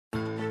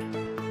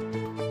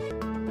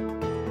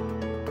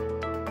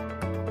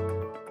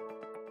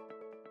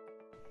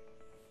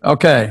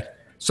Okay.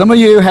 Some of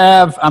you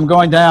have, I'm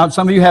going down,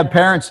 some of you have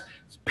parents.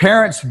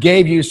 Parents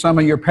gave you some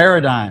of your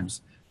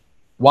paradigms.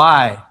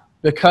 Why?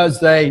 Because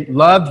they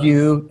love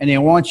you and they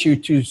want you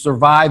to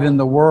survive in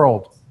the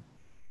world.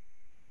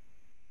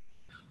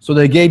 So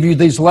they gave you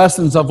these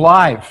lessons of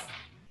life.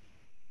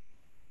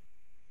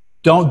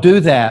 Don't do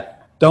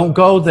that. Don't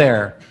go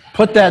there.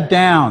 Put that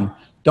down.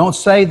 Don't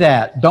say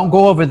that. Don't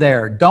go over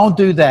there. Don't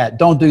do that.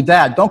 Don't do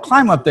that. Don't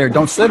climb up there.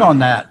 Don't sit on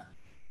that.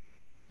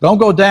 Don't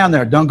go down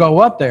there. Don't go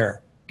up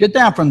there. Get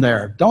down from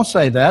there. Don't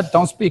say that.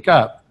 Don't speak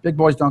up. Big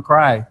boys don't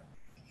cry.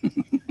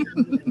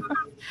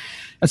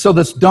 And so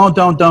this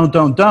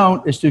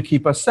don't is to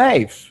keep us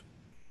safe.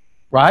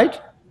 Right?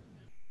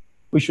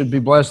 We should be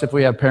blessed if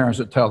we have parents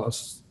that tell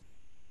us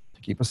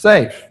to keep us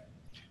safe.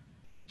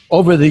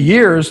 Over the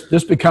years,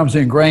 this becomes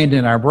ingrained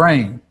in our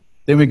brain.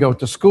 Then we go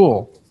to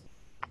school.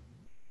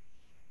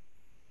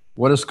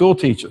 What does school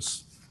teach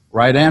us?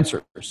 Right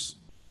answers.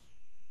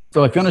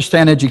 So if you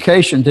understand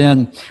education,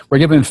 then we're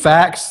given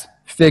facts,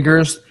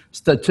 figures,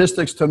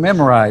 statistics to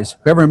memorize.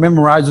 Whoever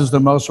memorizes the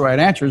most right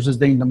answers is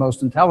deemed the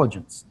most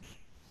intelligent.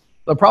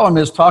 The problem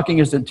is talking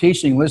isn't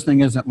teaching, listening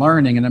isn't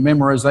learning, and the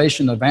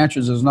memorization of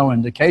answers is no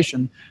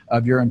indication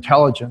of your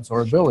intelligence or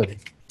ability.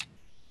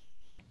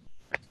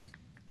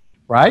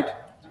 Right?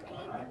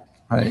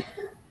 Right.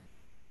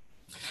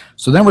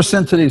 So then we're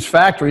sent to these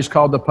factories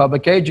called the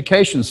public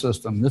education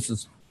system. This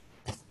is,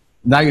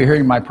 now you're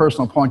hearing my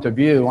personal point of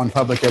view on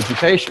public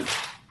education.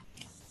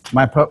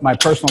 My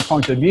personal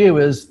point of view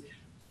is,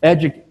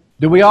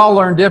 do we all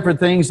learn different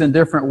things in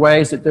different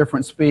ways at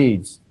different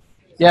speeds?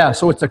 Yeah,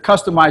 so it's a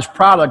customized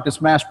product that's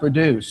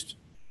mass-produced.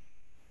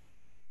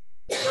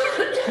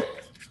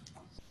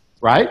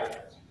 Right?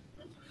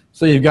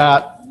 So you've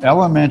got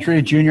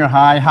elementary, junior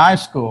high, high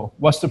school.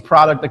 What's the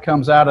product that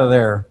comes out of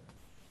there?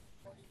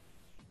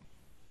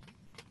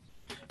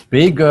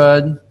 Be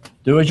good,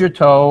 do as you're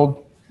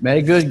told,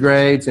 make good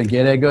grades, and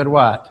get a good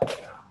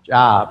what?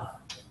 Job.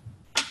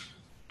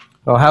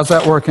 So how's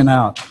that working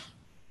out? Do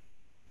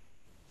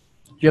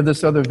you have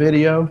this other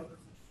video?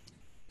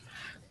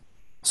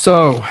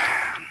 So,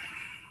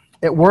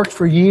 it worked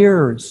for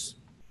years.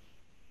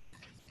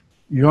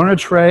 You learn a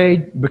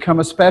trade, become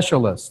a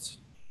specialist.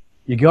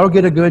 You go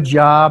get a good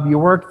job, you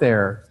work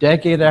there,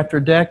 decade after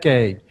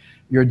decade.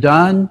 You're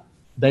done,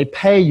 they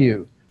pay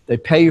you. They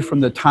pay you from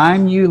the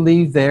time you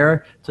leave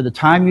there to the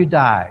time you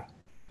die.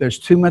 There's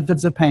two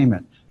methods of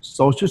payment,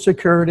 Social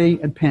Security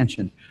and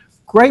pension.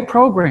 Great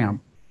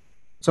program.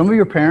 Some of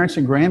your parents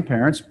and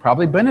grandparents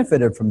probably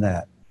benefited from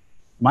that.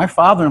 My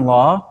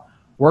father-in-law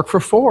worked for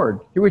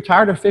Ford. He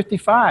retired at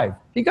 55.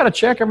 He got a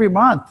check every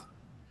month.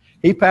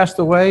 He passed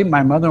away.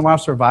 My mother-in-law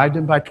survived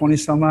him by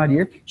 20-some-odd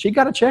years. She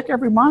got a check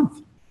every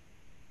month.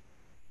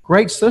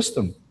 Great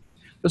system.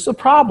 There's a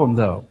problem,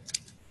 though.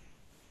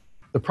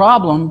 The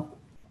problem,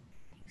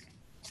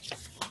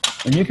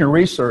 and you can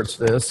research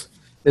this,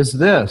 is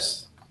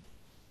this.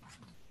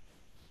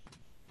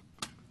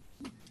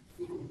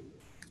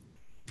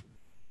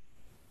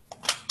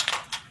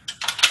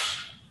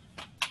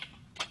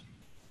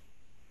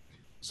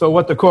 So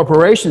what the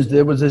corporations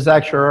did was these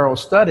actuarial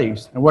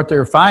studies, and what they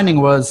were finding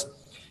was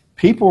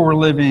people were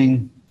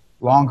living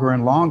longer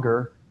and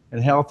longer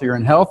and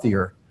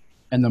healthier,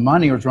 and the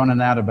money was running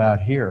out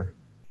about here.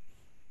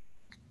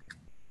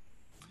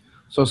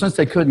 So since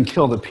they couldn't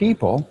kill the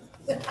people,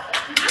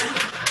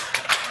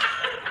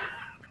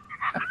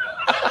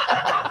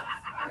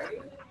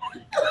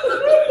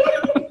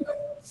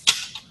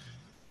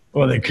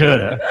 well, they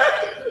could have.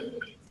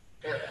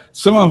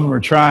 Some of them are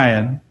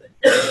trying.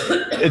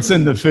 It's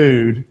in the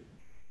food.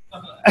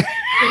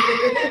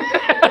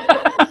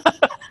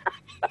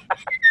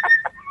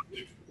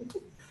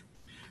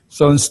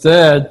 So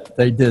instead,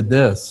 they did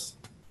this.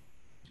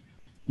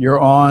 You're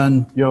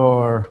on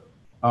your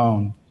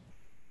own.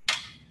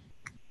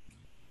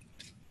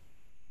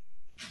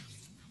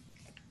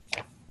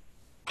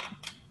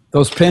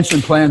 Those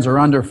pension plans are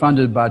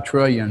underfunded by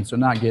trillions. They're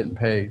not getting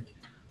paid.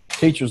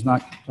 Teachers,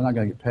 they're not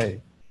going to get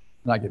paid.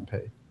 They're not getting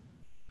paid.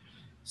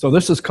 So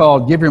this is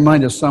called give your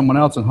money to someone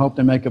else and hope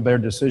they make a better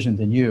decision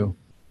than you.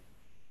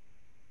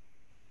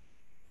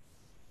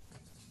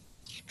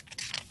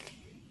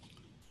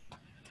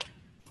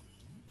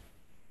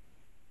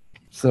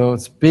 So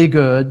it's be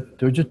good,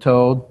 do what you're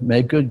told,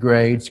 make good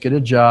grades, get a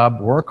job,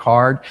 work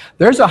hard.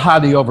 There's a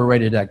highly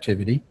overrated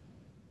activity.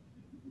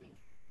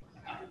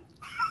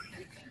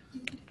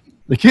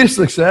 The key to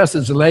success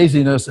is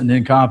laziness and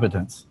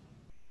incompetence.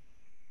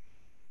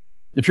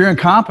 If you're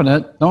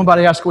incompetent,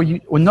 nobody asks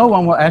no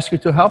one will ask you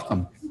to help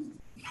them.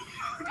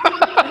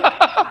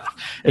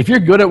 If you're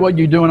good at what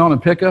you're doing on a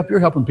pickup, you're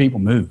helping people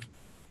move.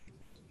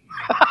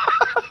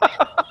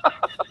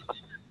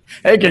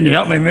 Hey, can you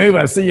help me move?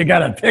 I see you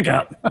got a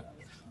pickup.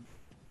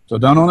 So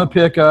don't own a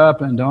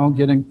pickup and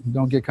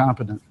don't get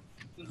competent.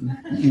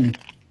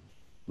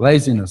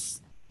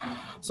 Laziness.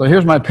 So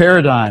here's my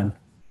paradigm.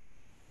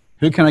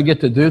 Who can I get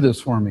to do this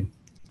for me? Do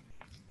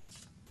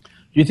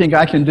you think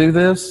I can do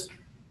this?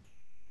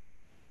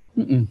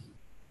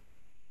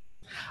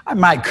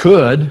 I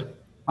could.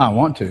 I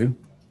want to.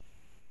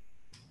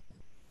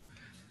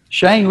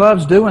 Shane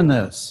loves doing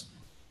this.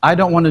 I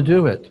don't want to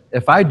do it.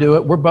 If I do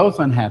it, we're both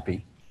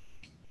unhappy.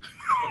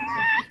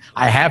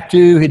 I have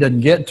to, he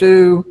doesn't get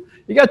to.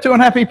 You got two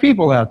unhappy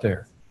people out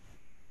there.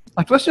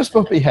 Like, let's just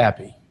both be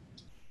happy.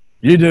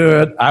 You do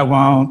it, I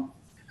won't.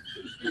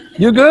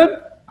 You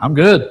good? I'm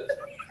good.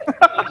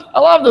 I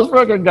love this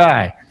freaking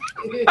guy.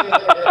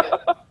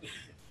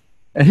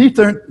 And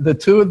the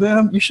two of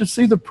them, you should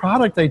see the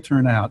product they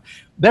turn out.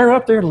 They're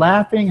up there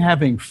laughing,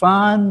 having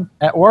fun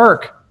at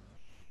work.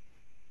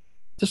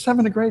 Just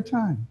having a great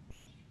time.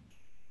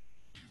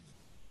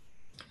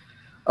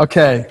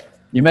 Okay,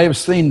 you may have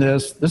seen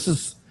this. This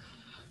is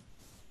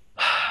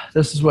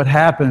what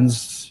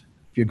happens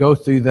if you go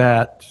through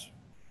that.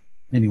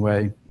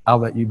 Anyway, I'll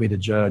let you be the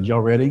judge.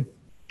 Y'all ready?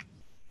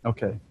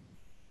 Okay.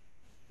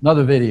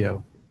 Another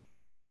video.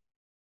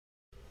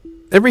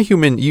 Every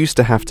human used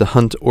to have to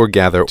hunt or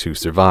gather to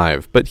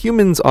survive, but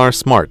humans are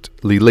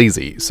smartly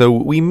lazy, so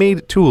we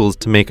made tools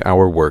to make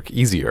our work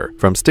easier.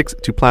 From sticks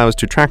to plows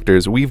to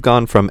tractors, we've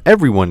gone from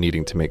everyone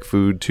needing to make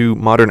food to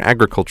modern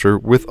agriculture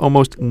with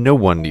almost no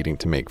one needing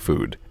to make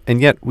food. And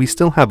yet, we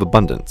still have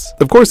abundance.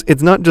 Of course,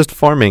 it's not just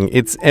farming,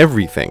 it's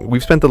everything.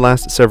 We've spent the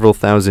last several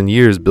thousand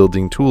years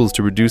building tools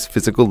to reduce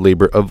physical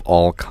labor of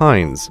all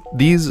kinds.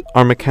 These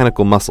are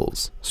mechanical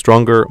muscles,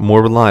 stronger,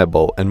 more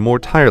reliable, and more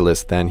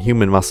tireless than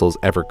human muscles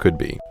ever could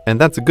be.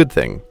 And that's a good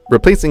thing.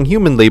 Replacing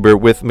human labor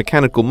with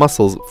mechanical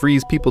muscles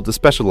frees people to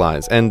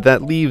specialize, and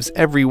that leaves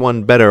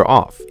everyone better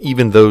off,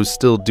 even those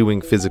still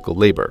doing physical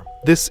labor.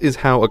 This is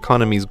how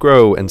economies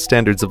grow and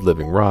standards of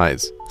living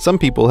rise. Some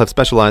people have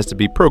specialized to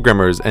be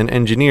programmers and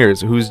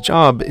engineers whose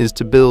job is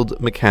to build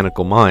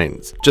mechanical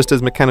minds. Just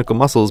as mechanical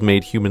muscles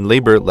made human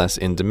labor less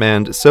in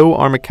demand, so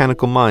are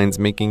mechanical minds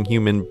making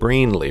human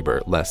brain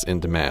labor less in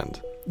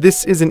demand.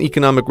 This is an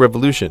economic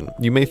revolution.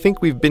 You may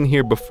think we've been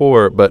here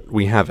before, but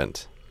we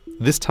haven't.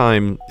 This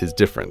time is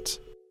different.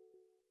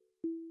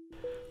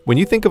 When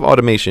you think of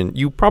automation,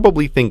 you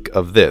probably think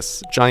of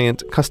this: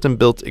 giant,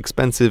 custom-built,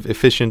 expensive,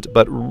 efficient,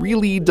 but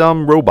really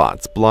dumb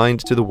robots blind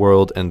to the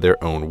world and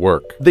their own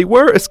work. They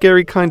were a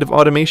scary kind of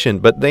automation,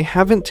 but they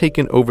haven't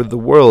taken over the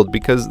world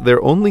because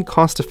they're only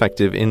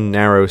cost-effective in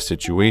narrow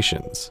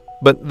situations.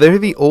 But they're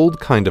the old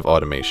kind of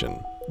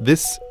automation.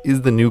 This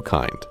is the new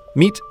kind.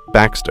 Meet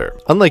Baxter.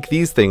 Unlike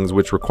these things,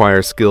 which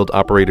require skilled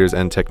operators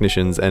and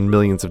technicians and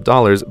millions of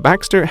dollars,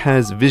 Baxter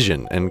has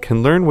vision and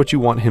can learn what you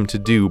want him to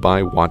do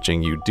by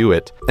watching you do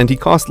it, and he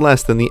costs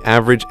less than the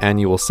average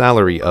annual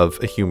salary of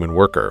a human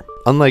worker.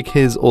 Unlike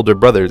his older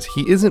brothers,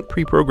 he isn't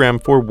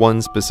pre-programmed for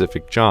one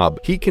specific job.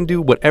 He can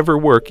do whatever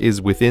work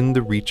is within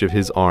the reach of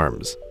his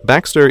arms.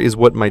 Baxter is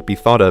what might be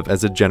thought of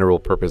as a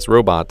general-purpose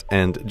robot,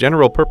 and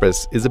general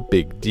purpose is a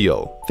big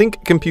deal.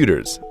 Think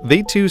computers.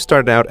 They too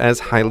started out as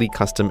highly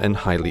custom and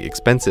highly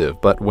expensive,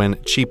 but when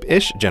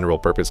cheap-ish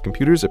general-purpose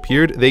computers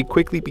appeared, they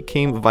quickly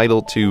became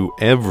vital to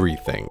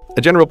everything.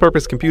 A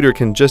general-purpose computer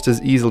can just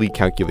as easily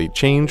calculate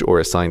change,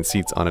 or assign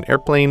seats on an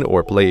airplane,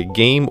 or play a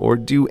game, or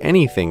do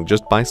anything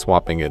just by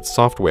swapping its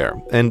software.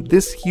 And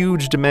this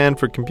huge demand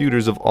for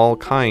computers of all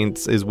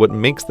kinds is what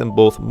makes them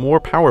both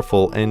more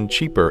powerful and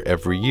cheaper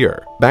every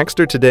year.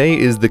 Baxter today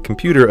is the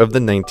computer of the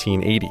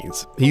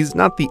 1980s. He's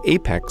not the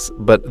apex,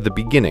 but the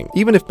beginning.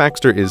 Even if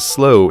Baxter is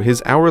slow,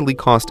 his hourly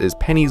cost is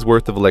pennies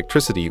worth of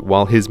electricity,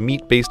 while his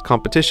meat-based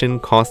competition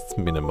costs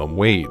minimum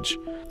wage.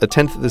 A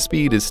tenth the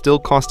speed is still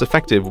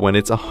cost-effective when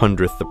it's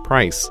 100th the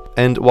price.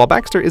 And while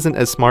Baxter isn't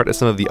as smart as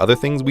some of the other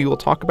things we will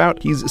talk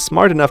about, he's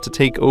smart enough to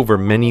take over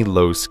many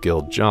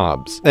low-skilled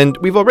jobs. And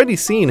we've already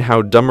seen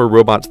how dumber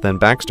robots than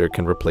Baxter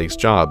can replace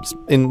jobs.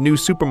 In new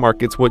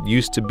supermarkets, what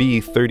used to be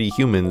 30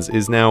 humans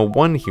is now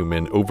 1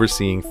 human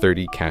overseeing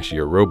 30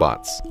 cashier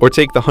robots. Or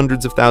take the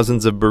hundreds of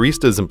thousands of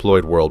baristas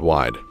employed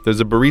worldwide.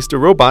 There's a barista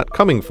robot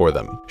coming for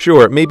them.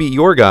 Sure, maybe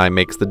your guy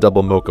makes the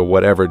double mocha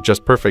whatever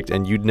just perfect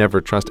and you'd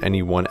never trust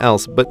anyone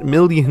else, but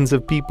millions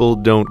of people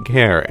don't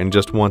care and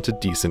just want a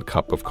decent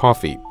cup of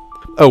coffee.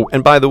 Oh,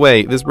 and by the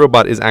way, this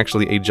robot is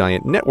actually a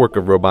giant network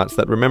of robots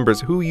that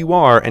remembers who you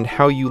are and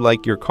how you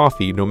like your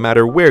coffee no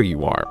matter where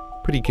you are.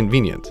 Pretty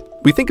convenient.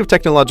 We think of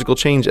technological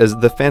change as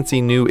the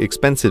fancy new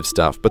expensive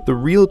stuff, but the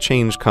real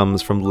change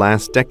comes from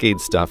last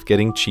decade stuff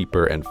getting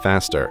cheaper and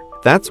faster.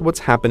 That's what's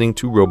happening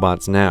to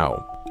robots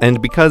now. And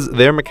because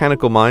their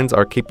mechanical minds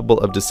are capable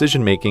of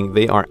decision-making,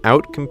 they are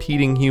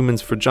out-competing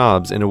humans for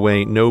jobs in a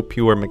way no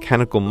pure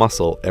mechanical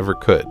muscle ever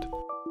could.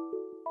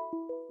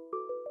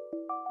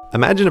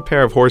 Imagine a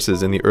pair of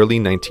horses in the early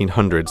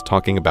 1900s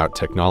talking about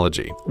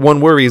technology.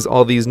 One worries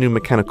all these new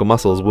mechanical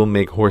muscles will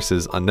make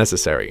horses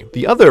unnecessary.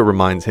 The other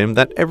reminds him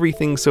that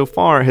everything so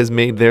far has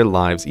made their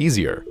lives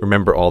easier.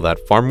 Remember all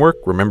that farm work?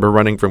 Remember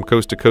running from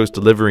coast to coast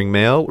delivering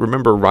mail?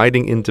 Remember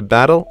riding into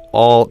battle?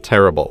 All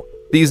terrible.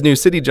 These new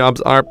city jobs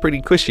are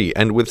pretty cushy,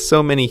 and with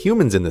so many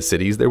humans in the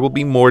cities, there will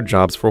be more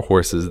jobs for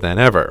horses than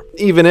ever.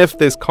 Even if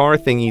this car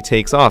thingy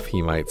takes off,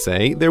 he might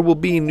say, there will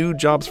be new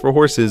jobs for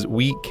horses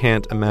we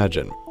can't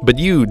imagine. But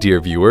you,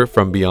 dear viewer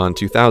from Beyond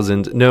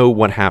 2000, know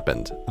what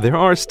happened. There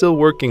are still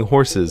working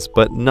horses,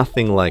 but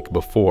nothing like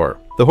before.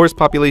 The horse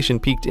population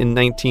peaked in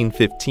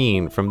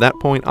 1915. From that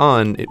point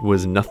on, it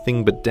was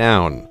nothing but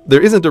down.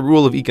 There isn't a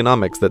rule of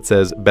economics that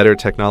says better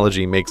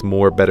technology makes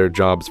more better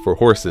jobs for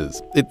horses.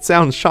 It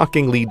sounds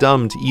shockingly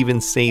dumb to even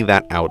say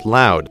that out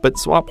loud, but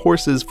swap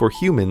horses for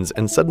humans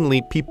and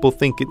suddenly people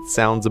think it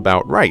sounds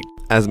about right.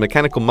 As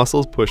mechanical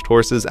muscles pushed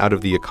horses out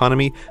of the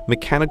economy,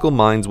 mechanical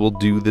minds will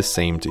do the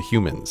same to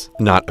humans.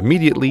 Not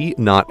immediately,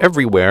 not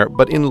everywhere,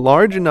 but in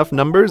large enough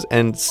numbers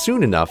and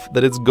soon enough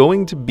that it's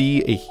going to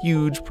be a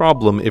huge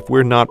problem if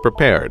we're not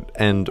prepared,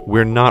 and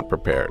we're not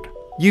prepared.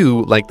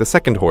 You, like the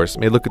second horse,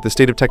 may look at the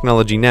state of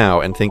technology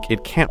now and think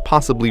it can't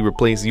possibly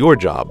replace your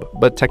job,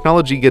 but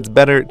technology gets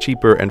better,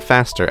 cheaper, and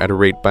faster at a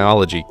rate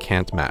biology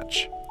can't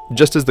match.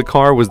 Just as the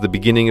car was the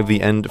beginning of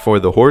the end for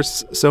the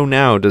horse, so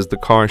now does the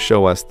car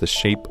show us the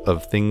shape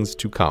of things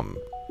to come.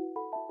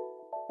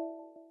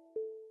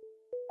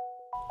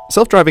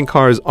 Self-driving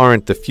cars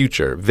aren't the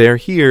future. They're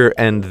here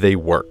and they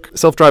work.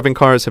 Self-driving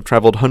cars have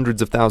traveled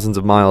hundreds of thousands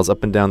of miles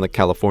up and down the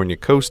California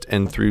coast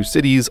and through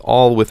cities,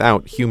 all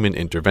without human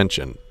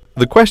intervention.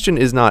 The question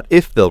is not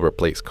if they'll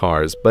replace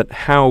cars, but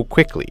how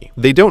quickly.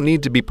 They don't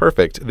need to be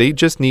perfect, they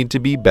just need to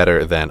be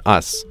better than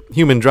us.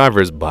 Human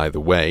drivers, by the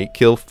way,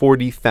 kill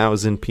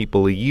 40,000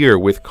 people a year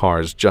with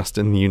cars just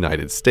in the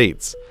United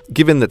States.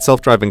 Given that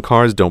self-driving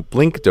cars don't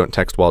blink, don't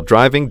text while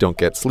driving, don't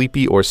get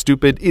sleepy or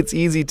stupid, it's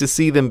easy to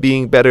see them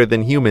being better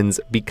than humans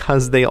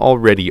because they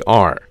already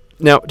are.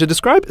 Now, to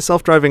describe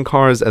self-driving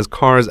cars as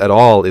cars at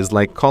all is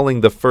like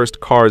calling the first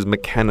cars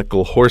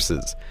mechanical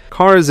horses.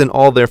 Cars in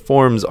all their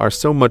forms are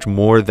so much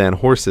more than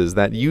horses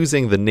that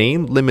using the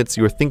name limits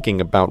your thinking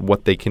about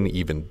what they can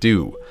even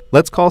do.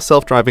 Let's call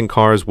self-driving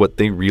cars what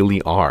they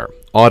really are.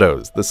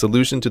 Autos, the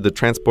solution to the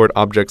transport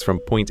objects from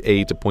point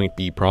A to point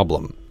B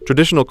problem.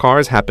 Traditional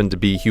cars happen to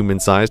be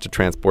human-sized to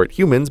transport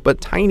humans,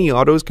 but tiny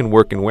autos can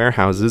work in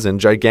warehouses and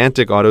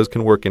gigantic autos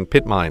can work in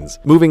pit mines.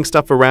 Moving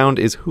stuff around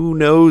is who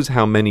knows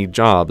how many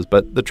jobs,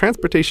 but the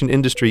transportation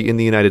industry in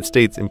the United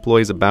States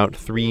employs about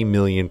 3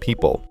 million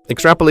people.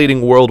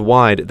 Extrapolating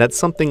worldwide, that's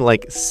something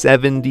like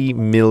 70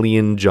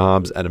 million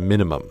jobs at a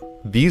minimum.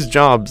 These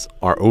jobs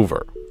are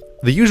over.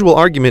 The usual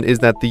argument is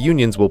that the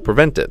unions will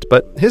prevent it,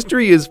 but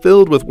history is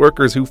filled with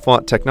workers who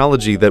fought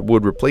technology that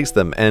would replace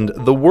them, and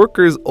the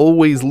workers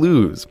always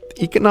lose.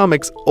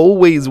 Economics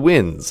always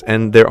wins,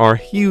 and there are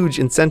huge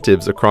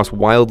incentives across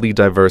wildly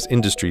diverse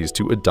industries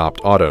to adopt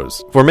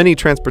autos. For many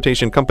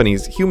transportation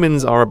companies,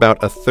 humans are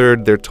about a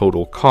third their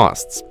total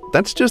costs.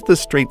 That's just the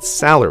straight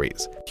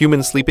salaries.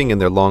 Humans sleeping in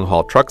their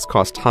long-haul trucks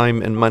cost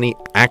time and money,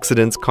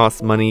 accidents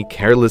cost money,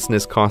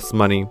 carelessness costs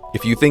money.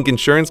 If you think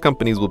insurance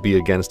companies will be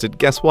against it,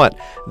 guess what?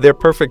 Their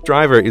perfect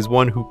driver is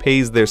one who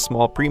pays their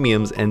small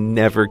premiums and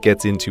never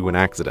gets into an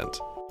accident.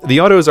 The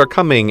autos are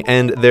coming,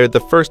 and they're the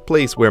first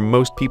place where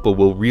most people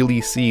will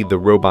really see the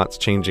robots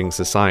changing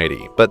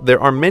society. But there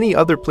are many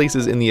other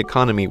places in the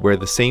economy where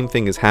the same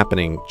thing is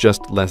happening,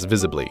 just less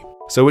visibly.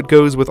 So it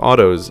goes with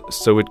autos,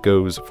 so it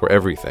goes for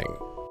everything.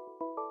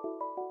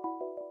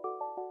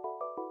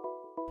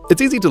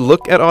 It's easy to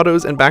look at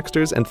autos and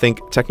Baxters and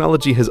think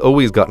technology has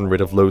always gotten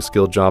rid of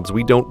low-skilled jobs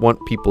we don't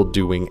want people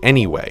doing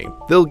anyway.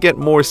 They'll get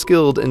more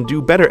skilled and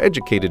do better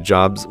educated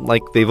jobs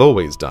like they've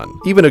always done.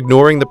 Even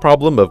ignoring the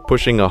problem of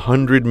pushing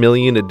 100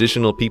 million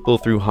additional people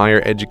through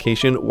higher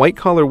education,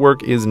 white-collar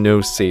work is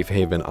no safe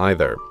haven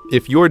either.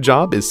 If your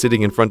job is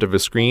sitting in front of a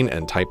screen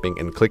and typing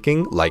and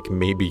clicking, like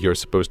maybe you're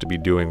supposed to be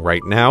doing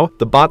right now,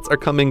 the bots are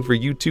coming for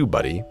you too,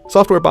 buddy.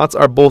 Software bots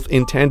are both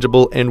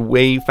intangible and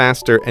way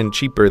faster and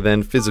cheaper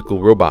than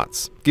physical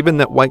robots. Given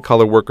that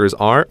white-collar workers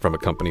are, from a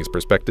company's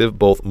perspective,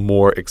 both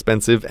more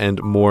expensive and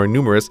more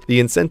numerous, the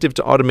incentive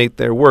to automate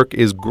their work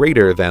is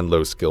greater than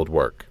low-skilled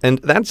work. And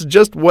that's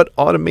just what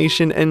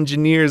automation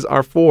engineers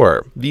are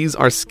for. These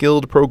are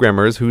skilled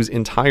programmers whose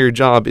entire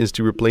job is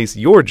to replace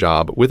your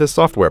job with a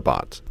software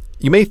bot.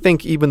 You may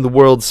think even the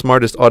world's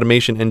smartest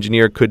automation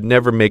engineer could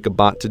never make a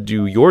bot to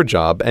do your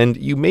job, and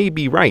you may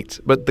be right,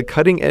 but the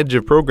cutting edge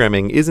of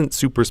programming isn't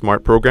super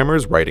smart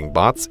programmers writing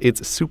bots,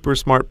 it's super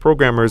smart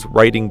programmers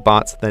writing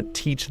bots that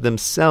teach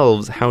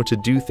themselves how to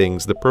do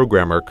things the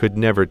programmer could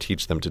never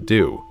teach them to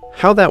do.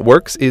 How that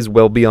works is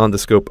well beyond the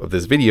scope of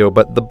this video,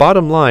 but the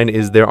bottom line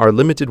is there are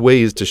limited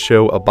ways to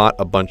show a bot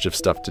a bunch of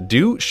stuff to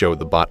do, show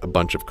the bot a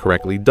bunch of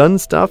correctly done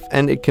stuff,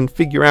 and it can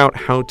figure out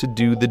how to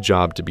do the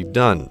job to be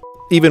done.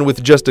 Even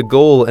with just a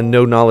goal and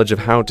no knowledge of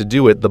how to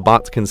do it, the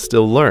bots can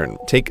still learn.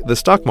 Take the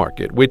stock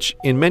market, which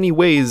in many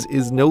ways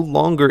is no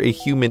longer a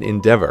human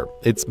endeavor.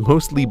 It's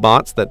mostly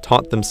bots that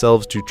taught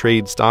themselves to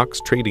trade stocks,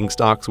 trading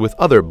stocks with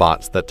other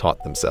bots that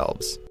taught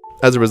themselves.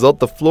 As a result,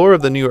 the floor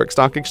of the New York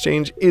Stock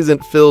Exchange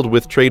isn't filled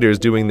with traders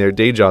doing their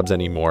day jobs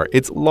anymore.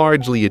 It's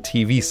largely a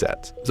TV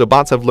set. So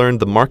bots have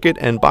learned the market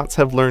and bots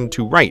have learned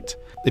to write.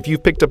 If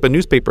you've picked up a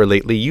newspaper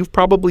lately, you've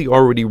probably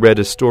already read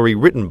a story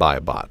written by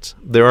a bot.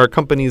 There are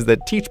companies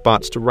that teach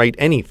bots to write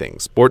anything,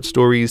 sports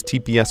stories,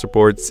 TPS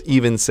reports,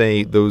 even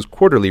say those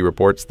quarterly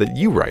reports that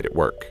you write at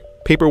work.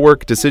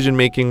 Paperwork,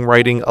 decision-making,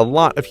 writing, a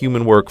lot of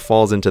human work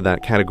falls into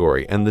that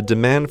category, and the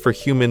demand for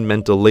human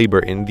mental labor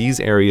in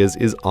these areas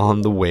is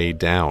on the way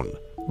down.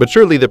 But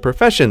surely the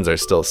professions are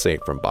still safe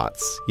from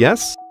bots,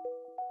 yes?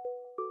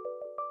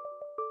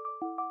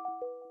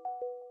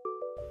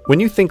 When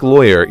you think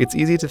lawyer, it's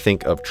easy to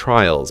think of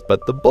trials,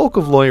 but the bulk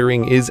of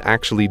lawyering is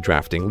actually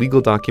drafting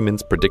legal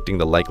documents, predicting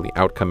the likely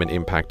outcome and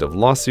impact of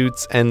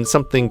lawsuits, and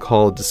something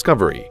called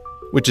discovery,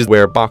 which is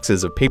where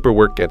boxes of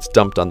paperwork gets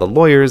dumped on the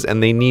lawyers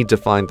and they need to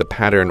find the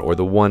pattern or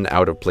the one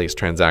out-of-place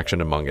transaction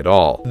among it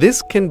all.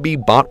 This can be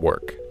bot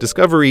work.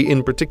 Discovery,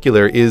 in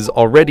particular, is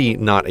already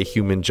not a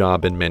human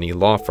job in many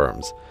law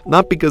firms.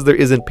 Not because there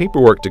isn't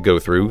paperwork to go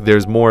through,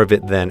 there's more of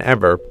it than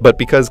ever, but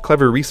because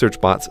clever research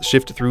bots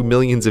shift through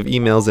millions of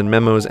emails and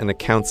memos and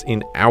accounts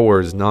in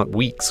hours, not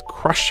weeks,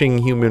 crushing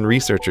human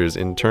researchers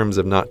in terms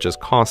of not just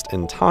cost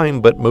and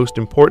time, but most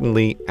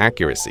importantly,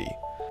 accuracy.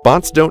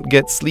 Bots don't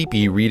get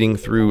sleepy reading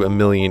through a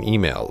million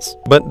emails.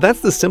 But that's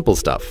the simple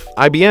stuff.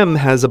 IBM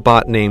has a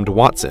bot named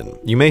Watson.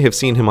 You may have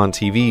seen him on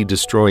TV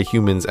destroy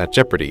humans at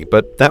Jeopardy,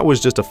 but that was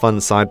just a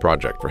fun side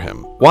project for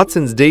him.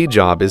 Watson's day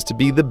job is to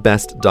be the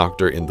best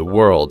doctor in the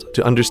world,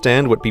 to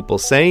understand what people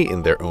say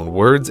in their own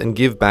words and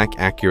give back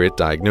accurate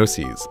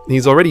diagnoses.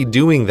 He's already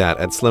doing that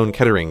at Sloan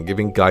Kettering,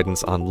 giving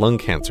guidance on lung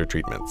cancer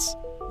treatments.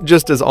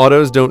 Just as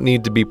autos don't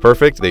need to be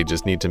perfect, they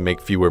just need to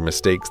make fewer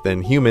mistakes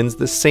than humans,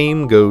 the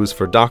same goes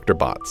for doctor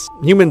bots.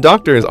 Human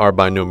doctors are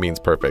by no means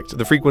perfect.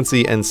 The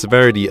frequency and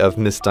severity of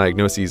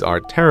misdiagnoses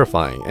are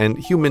terrifying, and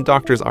human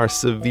doctors are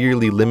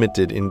severely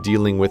limited in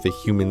dealing with a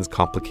human's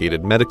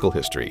complicated medical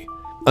history.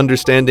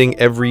 Understanding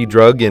every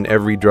drug and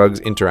every drug's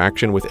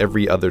interaction with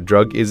every other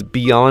drug is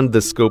beyond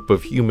the scope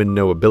of human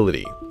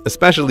knowability,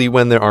 especially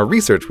when there are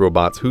research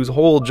robots whose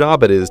whole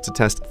job it is to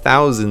test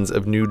thousands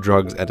of new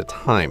drugs at a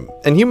time.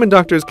 And human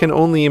doctors can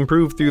only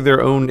improve through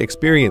their own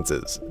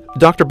experiences.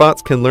 Doctor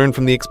bots can learn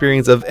from the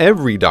experience of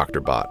every doctor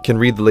bot, can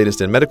read the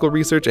latest in medical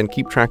research and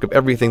keep track of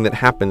everything that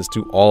happens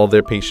to all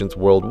their patients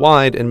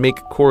worldwide and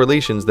make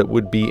correlations that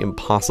would be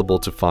impossible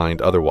to find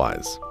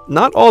otherwise.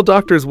 Not all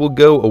doctors will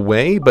go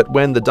away, but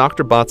when the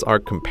doctor bots are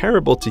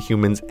comparable to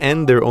humans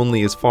and they're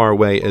only as far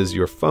away as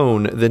your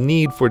phone, the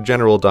need for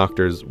general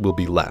doctors will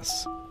be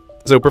less.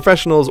 So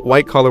professionals,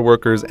 white-collar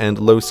workers, and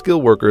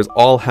low-skill workers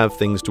all have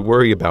things to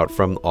worry about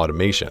from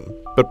automation.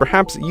 But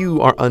perhaps you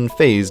are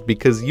unfazed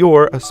because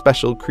you're a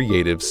special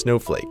creative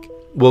snowflake.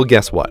 Well,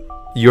 guess what?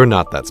 You're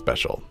not that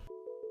special.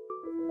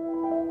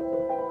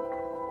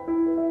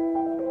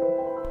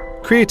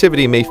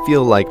 Creativity may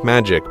feel like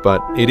magic,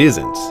 but it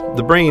isn't.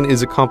 The brain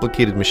is a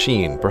complicated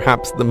machine,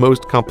 perhaps the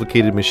most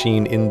complicated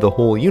machine in the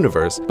whole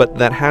universe, but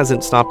that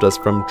hasn't stopped us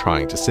from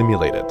trying to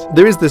simulate it.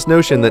 There is this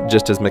notion that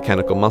just as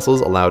mechanical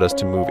muscles allowed us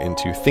to move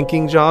into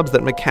thinking jobs,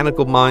 that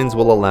mechanical minds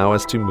will allow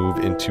us to move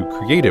into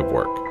creative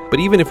work. But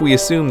even if we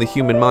assume the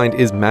human mind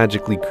is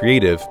magically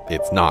creative,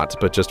 it's not,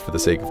 but just for the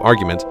sake of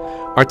argument,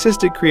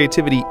 artistic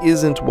creativity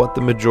isn't what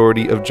the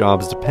majority of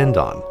jobs depend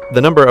on.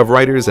 The number of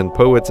writers and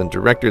poets and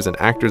directors and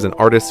actors and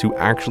artists who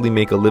actually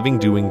make a living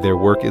doing their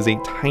work is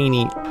a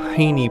tiny,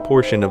 tiny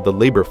portion of the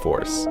labor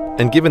force.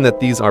 And given that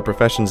these are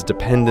professions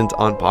dependent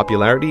on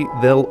popularity,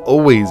 they'll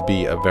always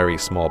be a very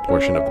small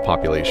portion of the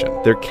population.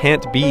 There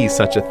can't be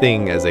such a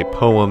thing as a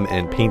poem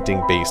and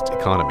painting-based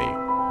economy.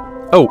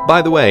 Oh,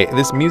 by the way,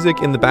 this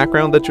music in the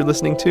background that you're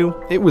listening to,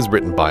 it was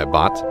written by a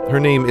bot. Her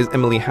name is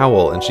Emily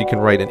Howell, and she can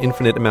write an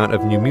infinite amount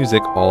of new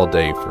music all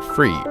day for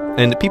free.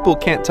 And people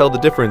can't tell the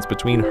difference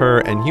between her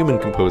and human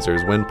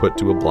composers when put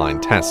to a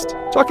blind test.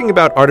 Talking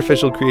about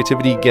artificial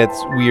creativity gets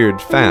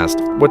weird fast.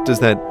 What does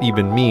that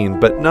even mean?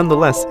 But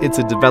nonetheless, it's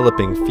a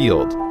developing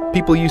field.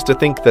 People used to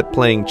think that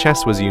playing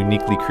chess was a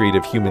uniquely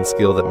creative human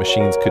skill that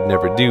machines could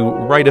never do,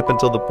 right up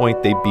until the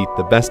point they beat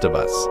the best of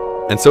us.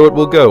 And so it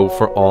will go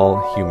for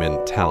all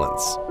human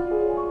talents.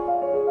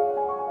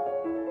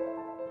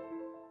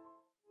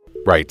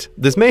 Right,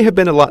 this may have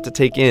been a lot to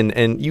take in,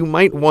 and you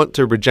might want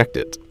to reject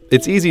it.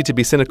 It's easy to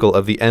be cynical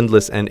of the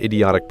endless and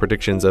idiotic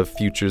predictions of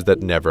futures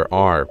that never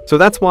are. So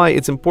that's why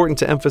it's important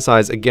to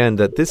emphasize again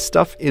that this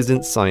stuff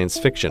isn't science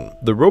fiction.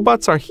 The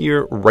robots are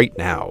here right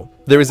now.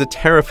 There is a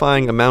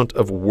terrifying amount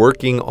of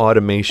working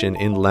automation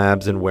in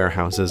labs and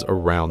warehouses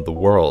around the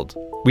world.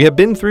 We have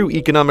been through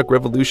economic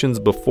revolutions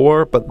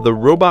before, but the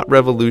robot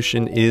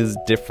revolution is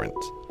different.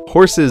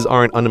 Horses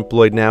aren't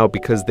unemployed now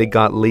because they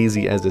got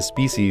lazy as a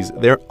species,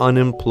 they're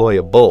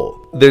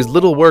unemployable. There's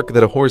little work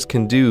that a horse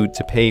can do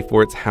to pay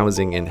for its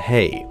housing and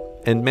hay.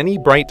 And many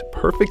bright,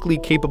 perfectly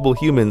capable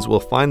humans will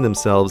find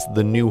themselves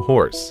the new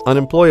horse,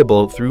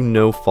 unemployable through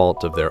no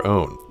fault of their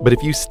own. But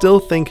if you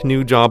still think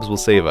new jobs will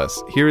save us,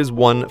 here is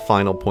one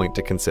final point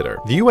to consider.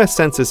 The US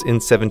Census in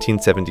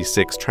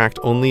 1776 tracked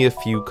only a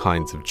few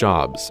kinds of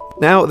jobs.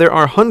 Now, there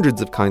are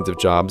hundreds of kinds of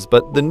jobs,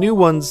 but the new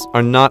ones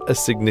are not a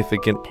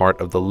significant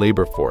part of the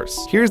labor force.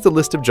 Here's the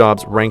list of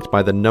jobs ranked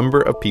by the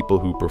number of people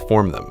who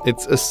perform them.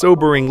 It's a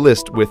sobering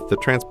list with the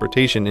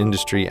transportation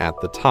industry at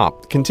the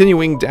top.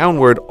 Continuing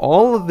downward,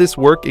 all of this this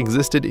work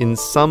existed in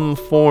some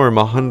form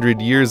 100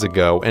 years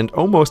ago, and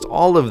almost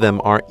all of them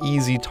are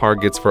easy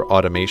targets for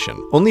automation.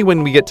 Only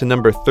when we get to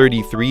number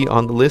 33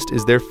 on the list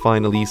is there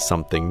finally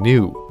something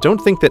new.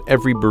 Don't think that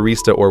every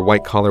barista or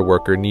white-collar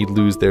worker need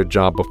lose their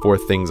job before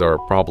things are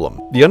a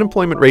problem. The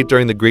unemployment rate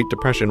during the Great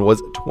Depression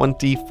was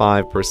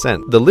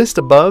 25%. The list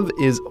above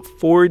is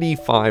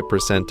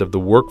 45% of the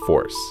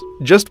workforce.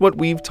 Just what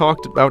we've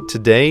talked about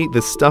today,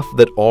 the stuff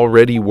that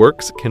already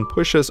works, can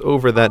push us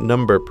over that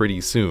number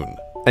pretty soon.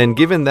 And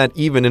given that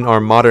even in our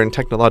modern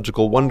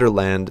technological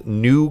wonderland,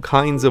 new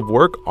kinds of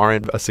work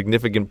aren't a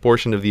significant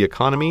portion of the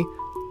economy,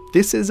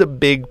 this is a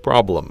big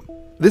problem.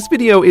 This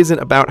video isn't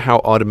about how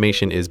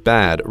automation is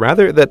bad,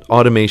 rather that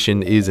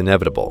automation is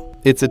inevitable.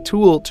 It's a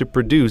tool to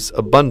produce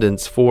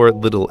abundance for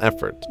little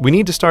effort. We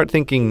need to start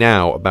thinking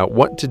now about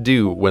what to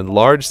do when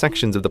large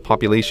sections of the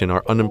population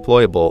are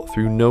unemployable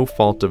through no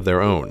fault of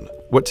their own.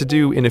 What to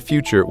do in a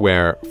future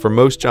where, for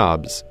most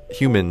jobs,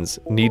 humans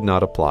need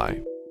not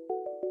apply.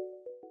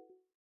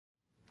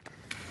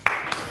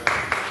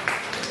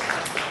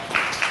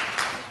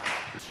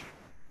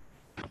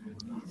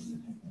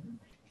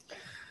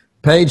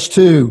 Page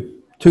 2.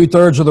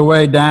 2/3 of the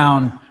way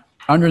down,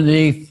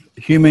 underneath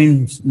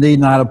humans need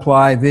not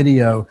apply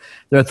video.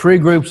 There are 3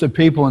 groups of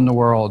people in the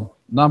world.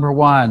 Number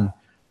 1,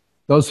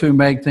 those who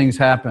make things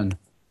happen.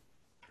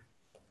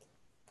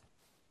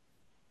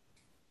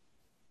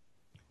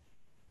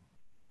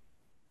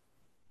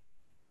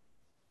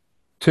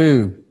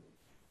 Two,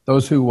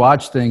 those who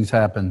watch things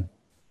happen.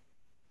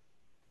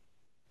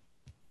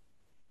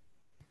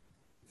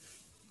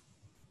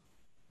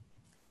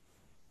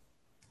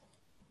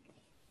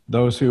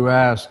 Those who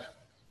ask,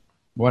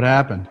 what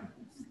happened?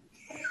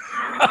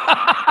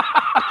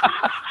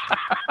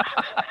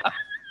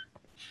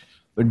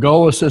 The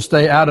goal is to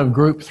stay out of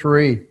group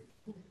 3.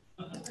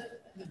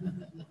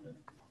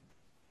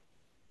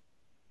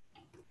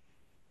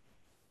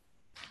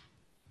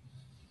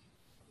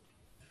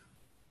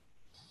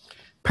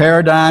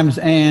 Paradigms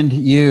and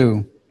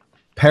you.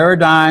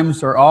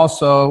 Paradigms are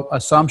also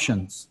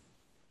assumptions.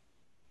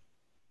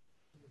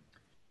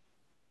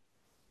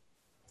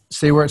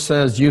 See where it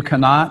says you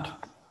cannot?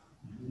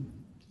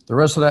 The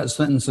rest of that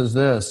sentence is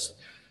this: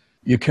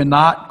 you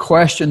cannot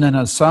question an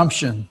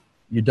assumption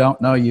you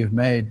don't know you've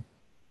made.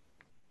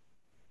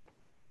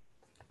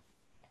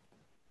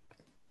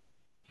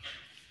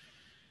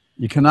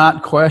 You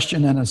cannot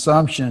question an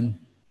assumption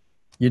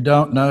you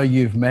don't know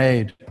you've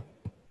made.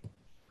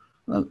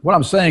 What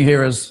I'm saying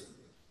here is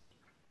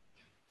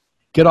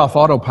get off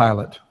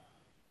autopilot.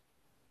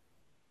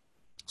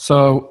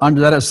 So under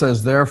that it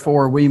says,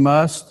 therefore we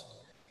must.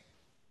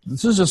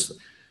 This is just,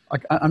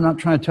 like, I'm not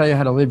trying to tell you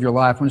how to live your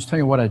life. I'm just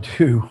telling you what I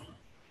do,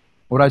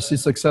 what I see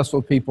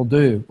successful people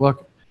do.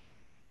 Look,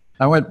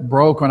 I went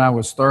broke when I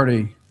was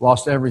 30,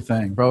 lost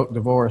everything, broke,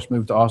 divorced,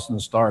 moved to Austin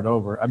to start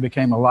over. I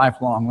became a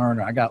lifelong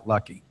learner. I got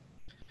lucky.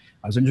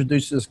 I was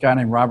introduced to this guy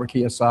named Robert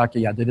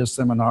Kiyosaki. I did his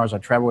seminars. I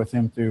traveled with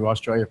him through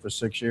Australia for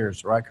 6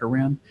 years. Right,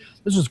 Corinne?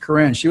 This is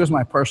Corinne. She was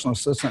my personal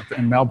assistant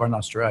in Melbourne,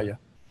 Australia.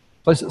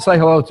 Please say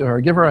hello to her.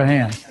 Give her a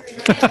hand.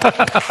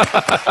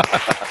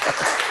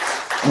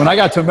 When I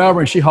got to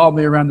Melbourne, she hauled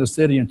me around the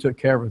city and took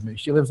care of me.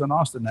 She lives in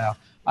Austin now.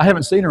 I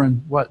haven't seen her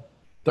in,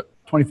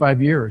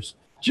 25 years.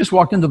 She just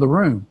walked into the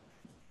room.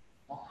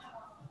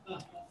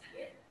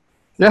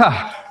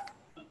 Yeah.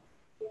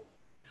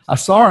 I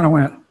saw her and I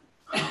went,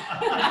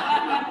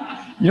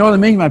 you know what I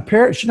mean? My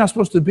parents, she's not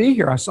supposed to be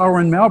here. I saw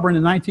her in Melbourne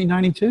in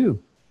 1992.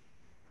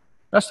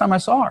 Last time I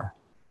saw her.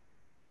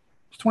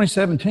 It's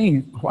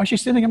 2017. Why is she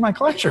sitting in my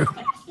classroom?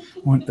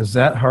 Went, is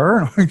that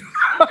her?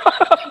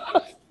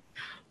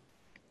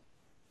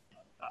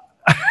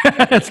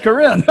 It's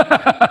Corinne.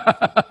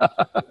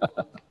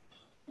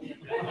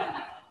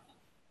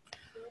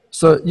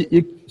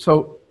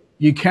 So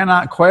you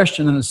cannot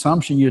question an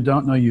assumption you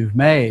don't know you've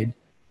made.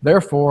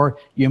 Therefore,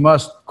 you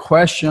must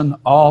question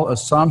all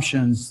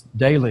assumptions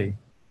daily.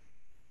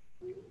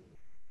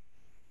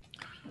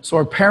 So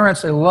our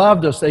parents, they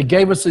loved us. They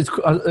gave us these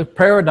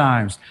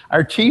paradigms.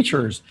 Our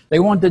teachers, they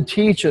wanted to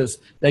teach us.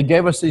 They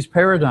gave us these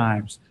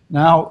paradigms.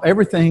 Now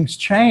everything's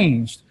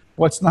changed.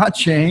 What's not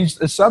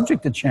changed is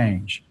subject to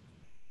change.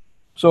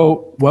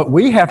 So what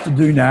we have to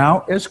do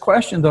now is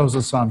question those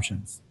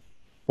assumptions.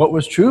 What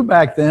was true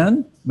back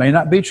then may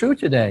not be true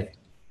today.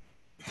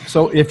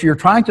 So if you're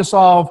trying to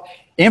solve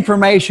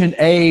information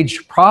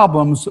age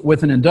problems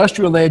with an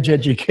industrial age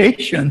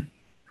education,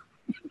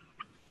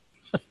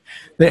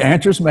 the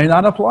answers may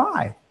not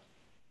apply.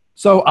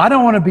 So I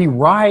don't want to be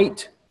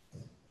right.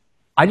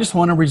 I just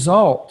want a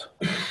result.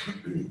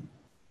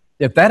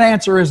 If that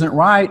answer isn't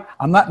right,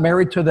 I'm not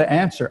married to the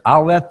answer.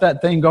 I'll let that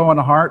thing go in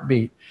a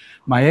heartbeat.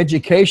 My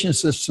education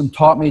system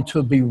taught me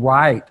to be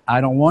right.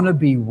 I don't want to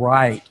be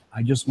right.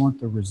 I just want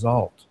the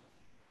result.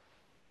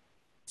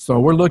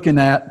 So we're looking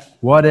at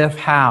what if,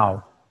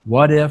 how?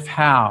 What if,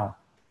 how?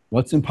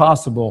 What's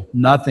impossible?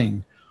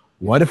 Nothing.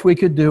 What if we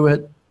could do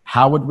it?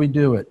 How would we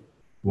do it?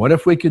 What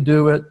if we could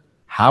do it?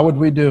 How would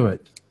we do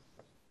it?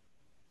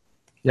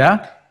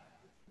 Yeah?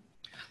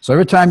 So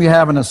every time you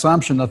have an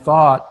assumption, a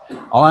thought,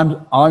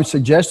 All I'm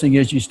suggesting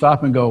is you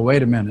stop and go,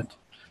 wait a minute.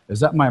 Is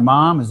that my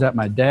mom? Is that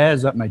my dad?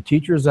 Is that my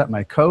teacher? Is that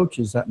my coach?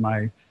 Is that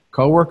my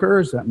coworker?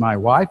 Is that my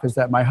wife? Is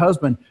that my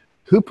husband?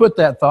 Who put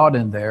that thought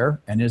in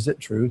there, and is it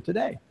true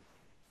today?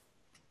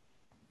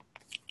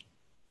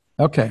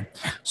 Okay,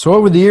 so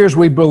over the years,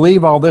 we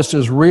believe all this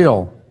is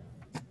real.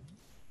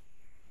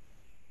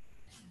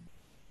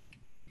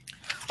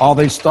 All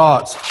these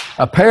thoughts.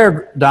 A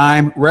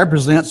paradigm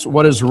represents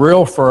what is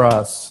real for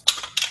us.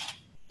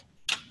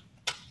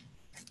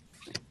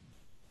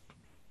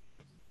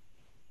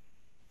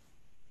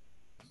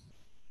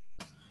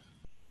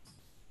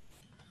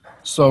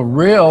 So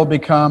real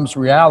becomes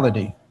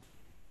reality.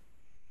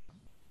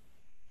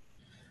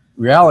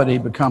 Reality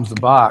becomes the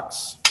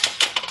box.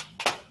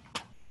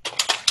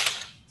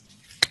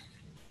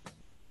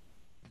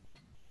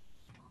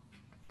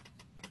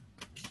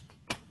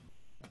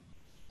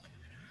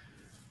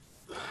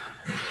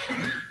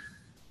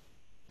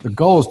 The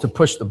goal is to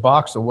push the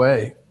box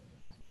away.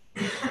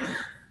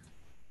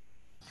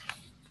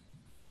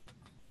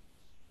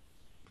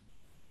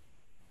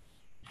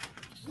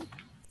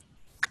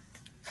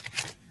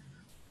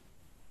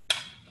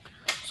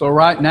 So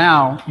right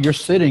now, you're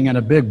sitting in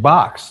a big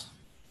box.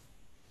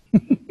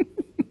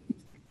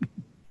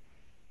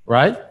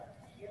 Right?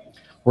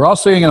 We're all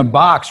sitting in a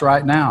box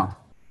right now.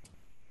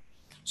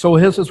 So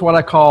this is what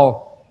I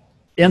call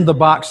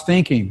in-the-box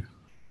thinking.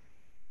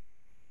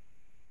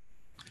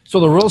 So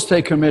the Real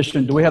Estate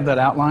Commission, do we have that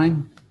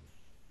outline?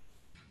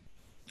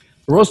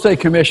 The Real Estate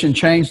Commission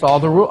changed all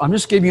the rules. I'm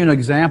just giving you an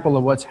example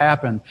of what's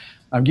happened.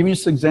 I'm giving you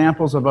some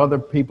examples of other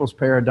people's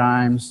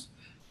paradigms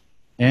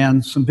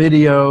and some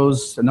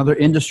videos and other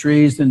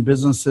industries and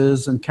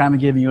businesses and kind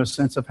of giving you a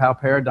sense of how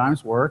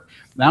paradigms work.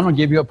 Now I'm going to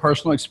give you a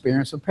personal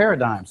experience of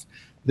paradigms.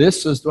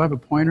 This is, do I have a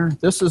pointer?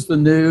 This is the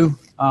new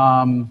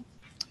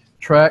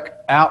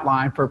Trek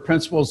outline for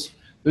principles.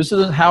 This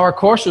is how our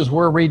courses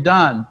were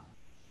redone.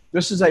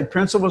 This is a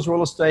Principles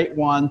Real Estate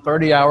 1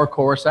 30-hour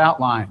course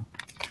outline.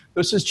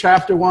 This is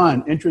Chapter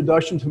 1,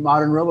 Introduction to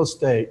Modern Real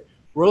Estate.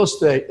 Real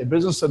estate, a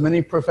business of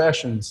many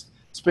professions.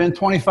 Spend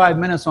 25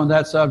 minutes on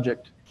that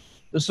subject.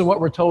 This is what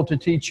we're told to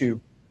teach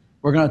you.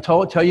 We're going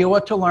to tell you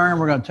what to learn.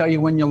 We're going to tell you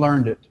when you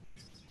learned it.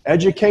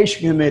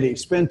 Education Committee,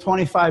 spend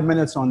 25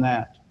 minutes on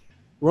that.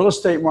 Real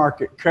estate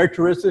market,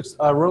 characteristics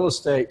of real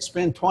estate,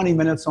 spend 20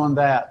 minutes on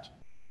that.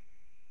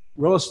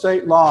 Real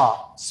estate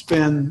law,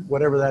 spend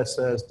whatever that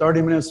says,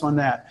 30 minutes on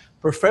that.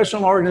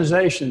 Professional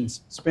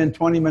organizations, spend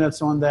 20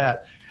 minutes on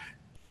that.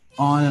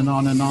 On and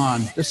on and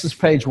on. This is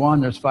page 1.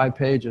 There's 5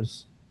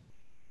 pages.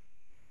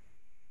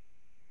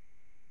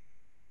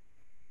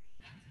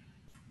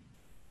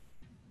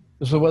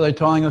 This is what they're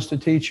telling us to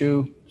teach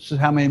you. This is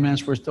how many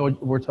minutes we're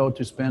told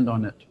to spend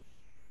on it.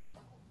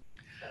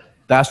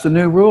 That's the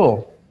new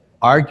rule.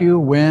 Argue,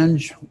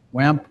 whinge,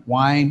 wimp,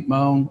 whine,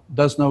 moan,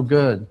 does no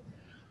good.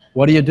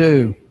 What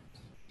do?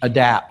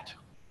 Adapt.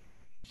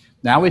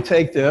 Now we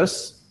take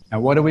this,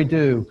 and what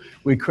do?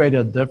 We create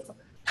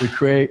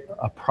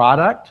a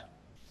product,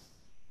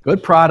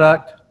 good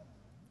product,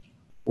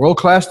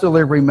 world-class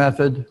delivery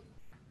method,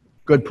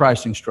 good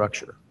pricing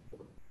structure.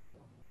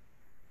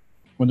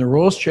 When the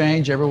rules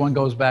change, everyone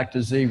goes back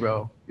to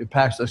zero. Your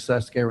past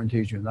success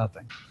guarantees you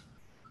nothing.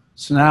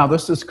 So now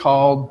this is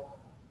called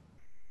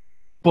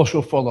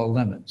bushel full of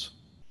lemons.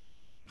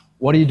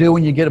 What do you do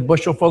when you get a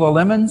bushel full of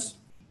lemons?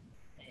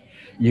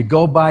 You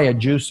go buy a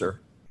juicer.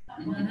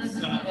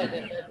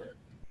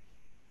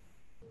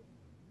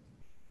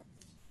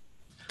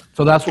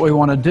 So that's what we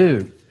want to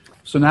do.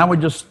 So now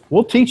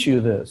we'll teach you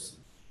this.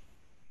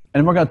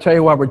 And we're going to tell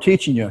you why we're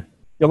teaching you.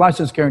 Your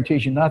license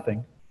guarantees you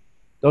nothing.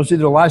 Those who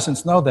do the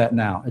license know that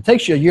now. It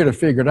takes you a year to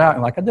figure it out.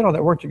 Like, I did all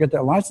that work to get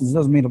that license. It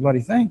doesn't mean a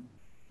bloody thing.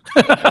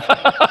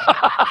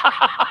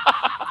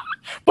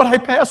 But I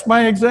passed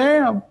my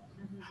exam.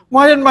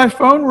 Why isn't my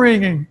phone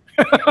ringing?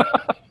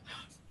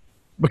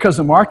 Because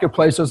the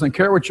marketplace doesn't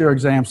care what your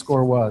exam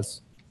score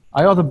was.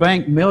 I owe the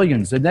bank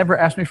millions. They never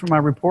asked me for my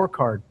report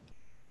card.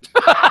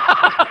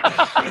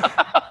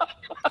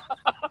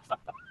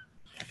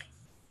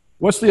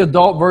 What's the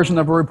adult version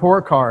of a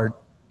report card?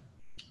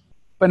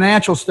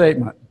 Financial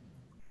statement.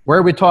 Where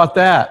are we taught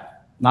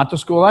that? Not the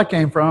school I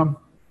came from.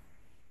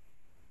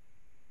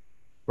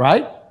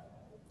 Right?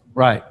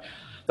 Right.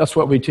 That's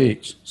what we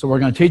teach. So we're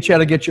going to teach you how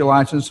to get your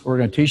license. We're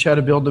going to teach you how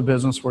to build a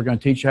business. We're going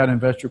to teach you how to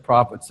invest your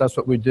profits. That's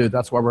what we do.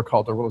 That's why we're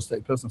called the Real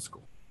Estate Business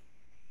School.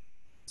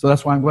 So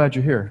that's why I'm glad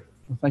you're here.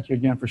 Well, thank you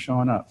again for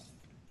showing up.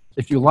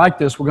 If you like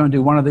this, we're going to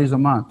do one of these a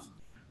month.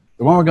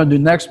 The one we're going to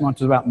do next month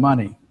is about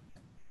money.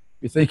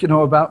 If you think you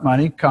know about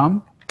money,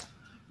 come.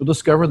 You'll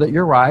discover that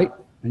you're right,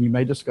 and you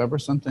may discover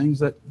some things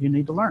that you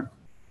need to learn.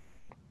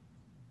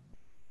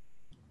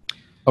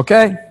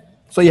 Okay?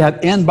 So you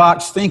have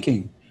in-box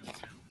thinking.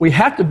 We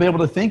have to be able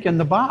to think in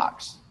the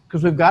box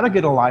because we've got to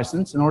get a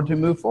license in order to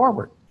move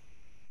forward.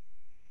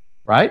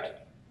 Right?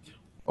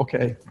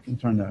 Okay, I can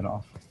turn that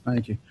off.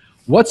 Thank you.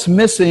 What's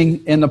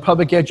missing in the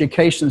public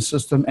education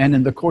system and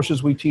in the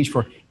courses we teach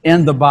for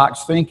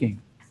in-the-box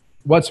thinking?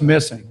 What's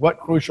missing? What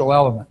crucial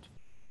element?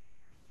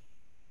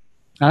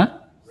 Huh?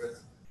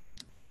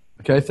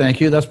 Okay, thank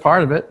you. That's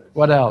part of it.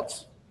 What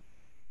else?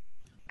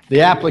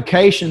 The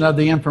application of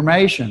the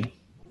information.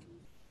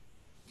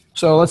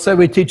 So let's say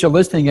we teach a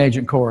listing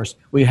agent course.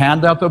 We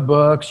hand out the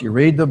books, you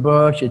read the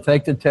books, you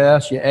take the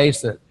test, you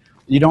ace it.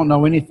 You don't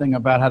know anything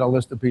about how to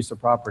list a piece of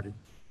property.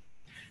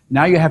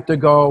 Now you have to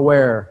go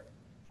where?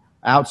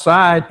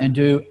 Outside and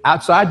do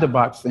outside the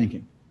box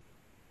thinking,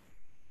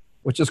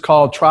 which is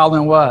called trial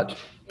and what?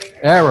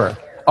 Error.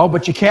 Oh,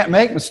 but you can't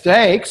make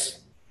mistakes.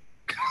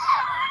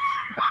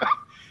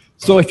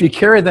 So if you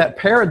carry that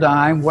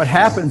paradigm, what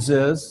happens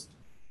is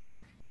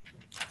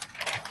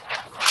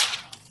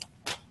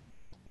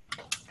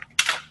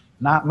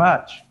not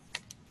much.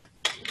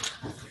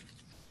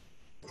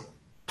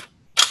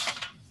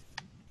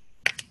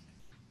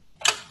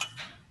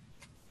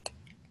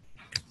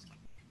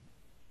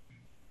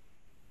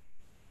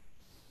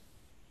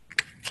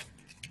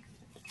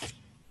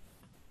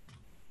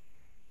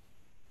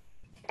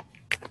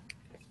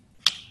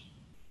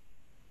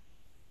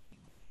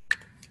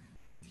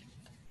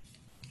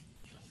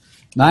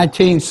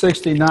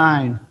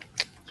 (1969).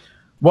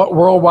 What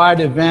worldwide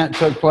event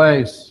took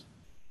place?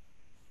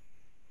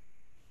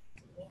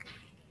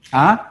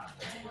 Huh?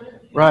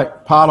 Right,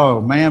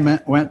 Apollo.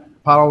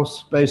 Apollo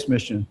space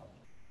mission.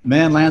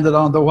 Man landed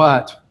on the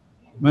what?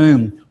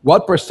 Moon.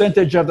 What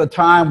percentage of the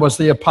time was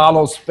the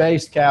Apollo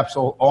space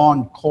capsule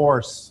on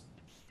course?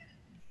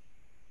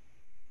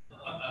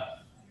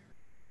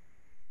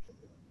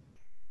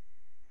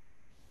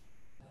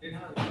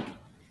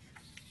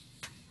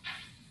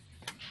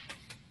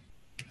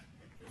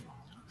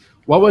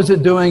 What was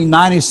it doing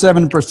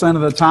 97%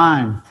 of the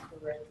time?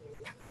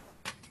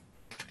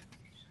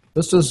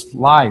 This is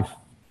life.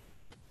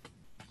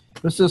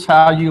 This is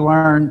how you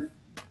learn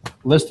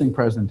listing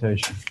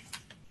presentation.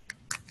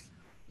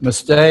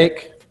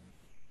 Mistake,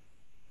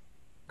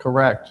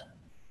 correct.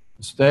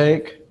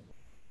 Mistake,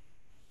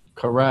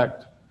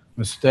 correct.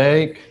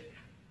 Mistake,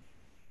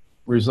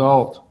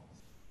 result.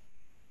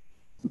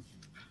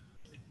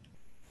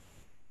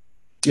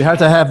 You have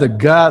to have the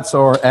guts,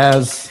 or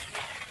as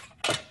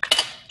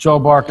Joe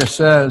Barker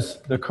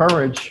says, the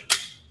courage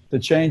to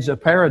change the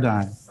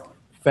paradigm.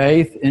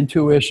 Faith,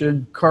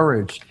 intuition,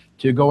 courage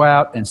to go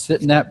out and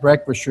sit in that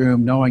breakfast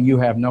room knowing you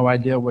have no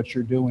idea what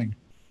you're doing.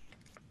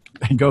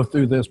 And go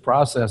through this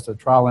process of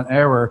trial and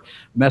error,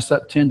 mess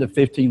up 10 to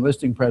 15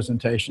 listing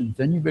presentations,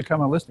 then you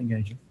become a listing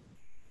agent.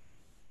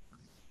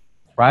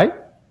 Right?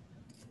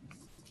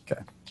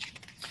 Okay.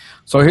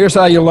 So here's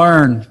how you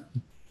learn.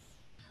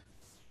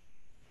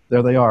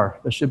 There they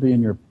are. They should be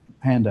in your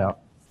handout.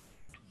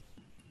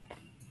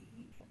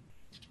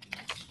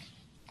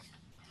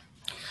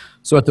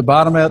 So at the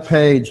bottom of that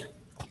page,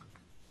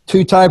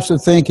 2 types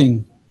of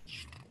thinking.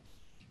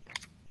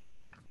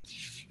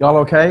 Y'all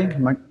okay?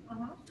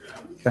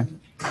 Okay.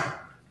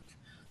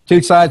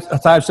 2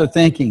 types of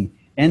thinking.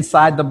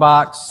 Inside the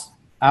box,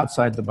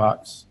 outside the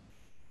box.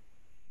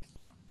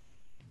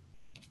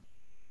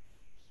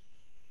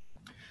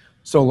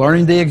 So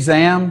learning the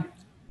exam,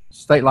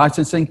 state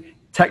licensing,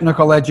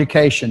 technical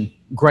education,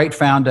 great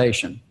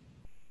foundation.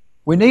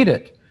 We need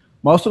it.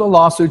 Most of the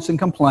lawsuits and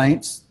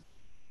complaints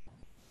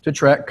to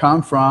TREC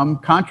come from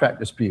contract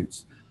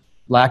disputes,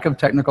 lack of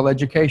technical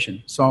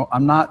education. So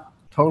I'm not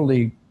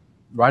totally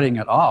writing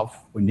it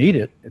off. We need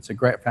it. It's a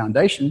great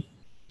foundation.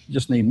 You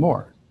just need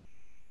more.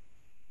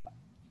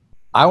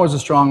 I was a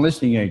strong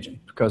listing agent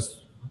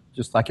because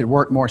just I could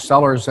work more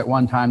sellers at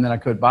one time than I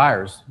could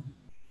buyers.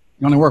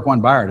 You only work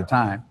one buyer at a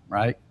time,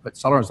 right? But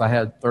sellers, I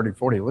had 30,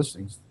 40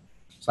 listings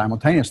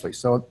simultaneously.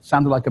 So it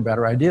sounded like a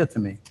better idea to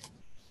me.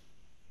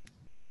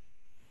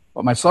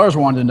 What my sellers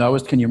wanted to know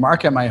is, can you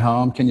market my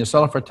home? Can you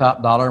sell it for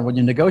top dollar? And would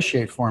you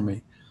negotiate for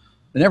me?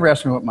 They never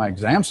asked me what my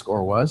exam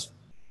score was.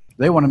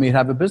 They wanted me to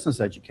have a business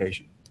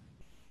education.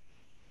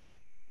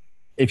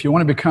 If you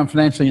want to become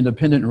financially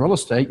independent in real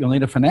estate, you'll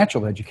need a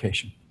financial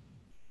education.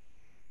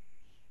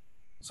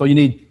 So you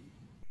need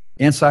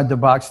inside the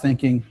box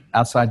thinking,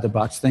 outside the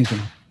box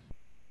thinking.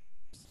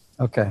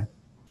 Okay.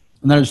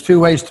 And there's 2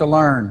 ways to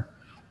learn.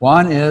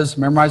 One is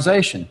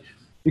memorization.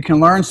 You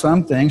can learn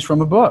some things from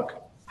a book.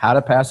 How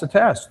to pass a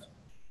test.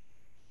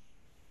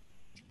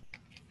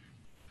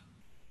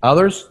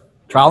 Others,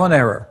 trial and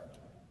error.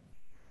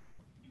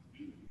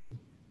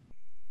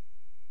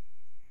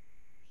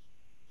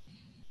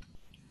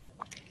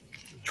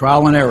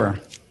 Trial and error.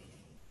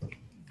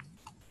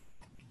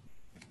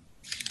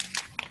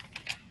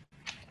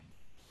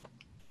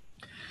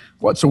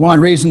 What's the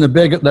one reason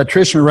the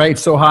attrition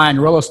rate's so high in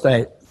real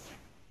estate?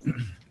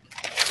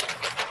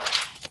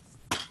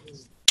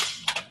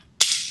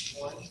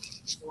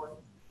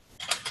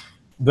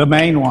 The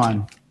main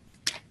one.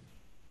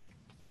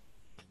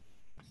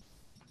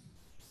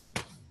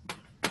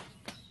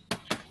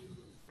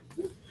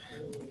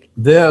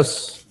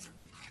 This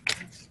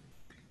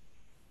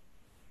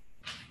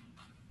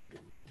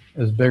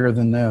is bigger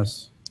than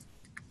this.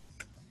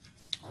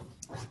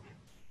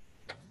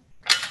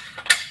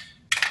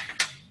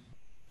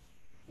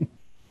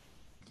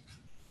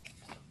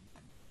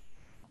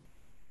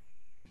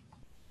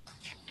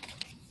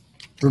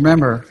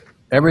 Remember,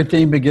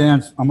 Everything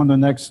begins, I'm on the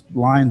next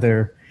line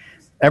there.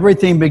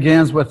 Everything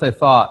begins with a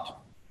thought.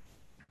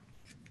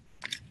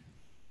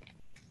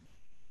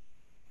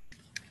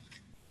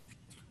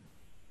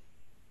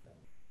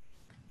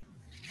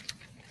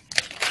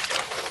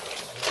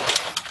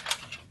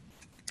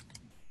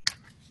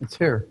 It's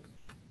here.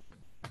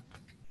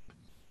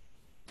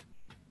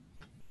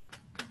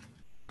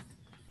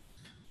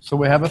 So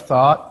we have a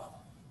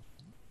thought,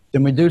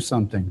 then we do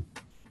something.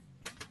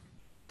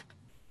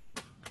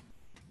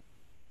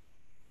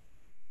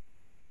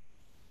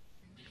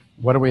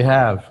 What do we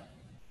have?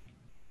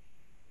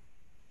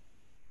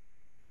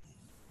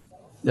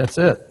 That's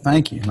it.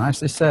 Thank you.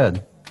 Nicely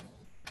said.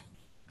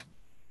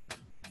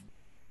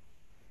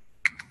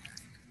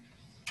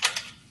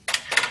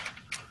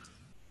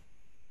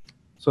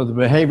 So the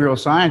behavioral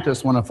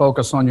scientists want to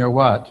focus on your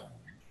what?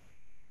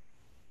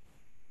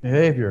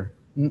 Behavior.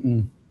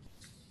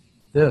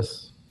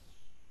 This.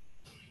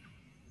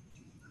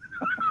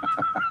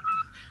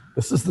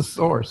 This is the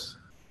source.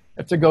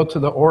 You have to go to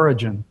the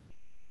origin.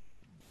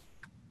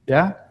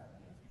 Yeah?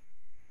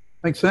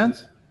 Make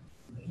sense?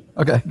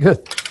 Okay,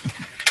 good.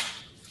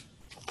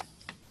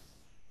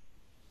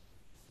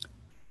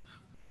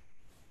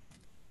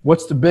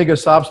 What's the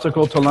biggest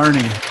obstacle to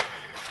learning?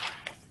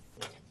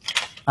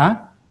 Huh?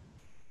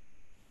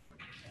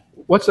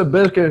 What's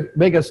the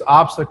biggest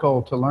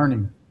obstacle to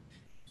learning?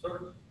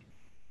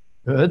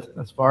 Good,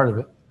 that's part of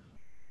it.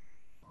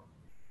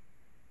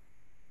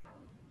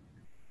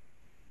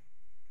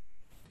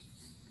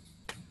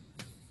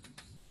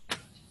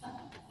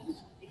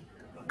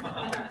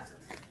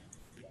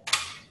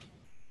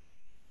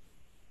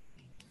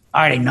 I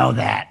already know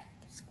that.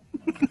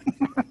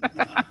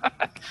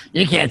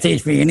 You can't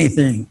teach me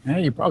anything. Yeah,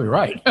 you're probably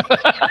right.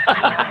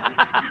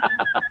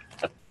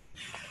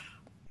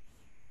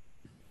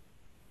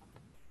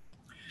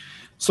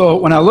 So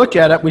when I look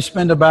at it, we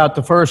spend about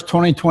the first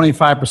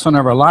 20-25%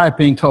 of our life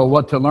being told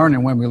what to learn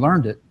and when we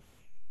learned it.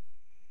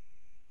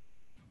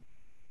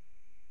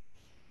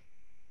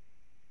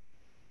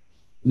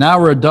 Now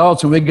we're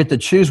adults and we get to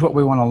choose what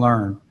we want to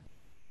learn.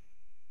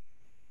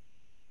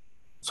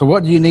 So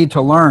what do you need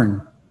to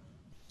learn?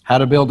 How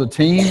to build a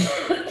team,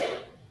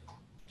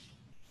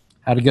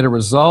 how to get a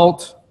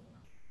result,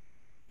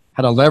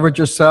 how to leverage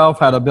yourself,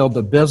 how to build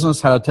a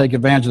business, how to take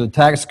advantage of the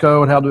tax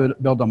code, how to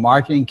build a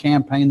marketing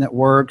campaign that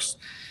works,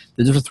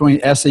 the difference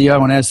between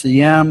SEO and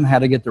SEM, how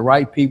to get the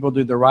right people,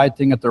 do the right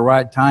thing at the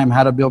right time,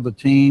 how to build a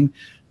team,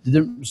 the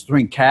difference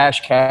between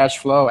cash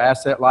flow,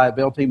 asset,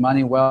 liability,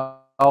 money, wealth.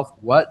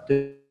 What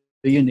do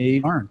you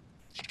need to learn?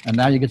 And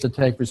now you get to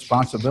take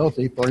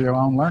responsibility for your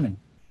own learning.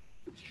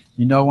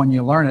 You know when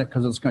you learn it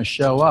because it's going to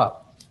show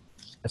up.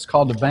 It's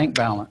called the bank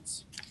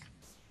balance.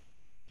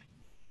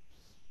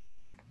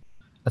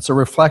 It's a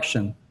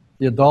reflection,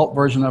 the adult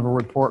version of a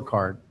report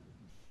card.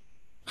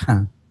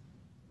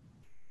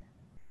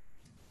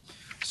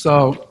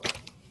 So,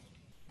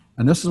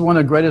 and this is one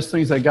of the greatest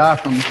things I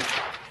got from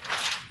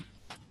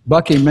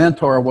Bucky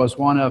Mentor, was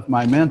one of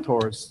my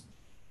mentors.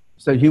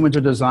 Said humans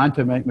are designed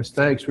to make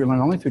mistakes. We learn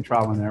only through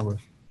trial and error.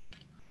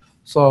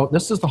 So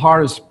this is the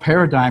hardest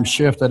paradigm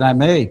shift that I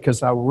made,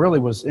 because I really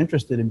was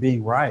interested in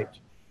being right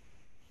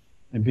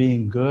and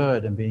being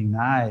good and being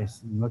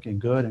nice and looking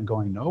good and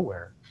going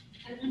nowhere.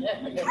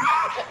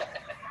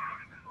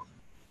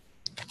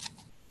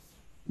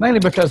 Mainly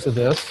because of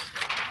this.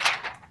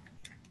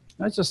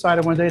 I just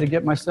decided one day to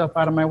get myself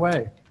out of my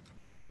way.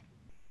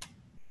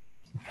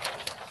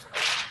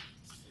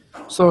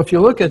 So if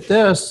you look at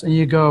this and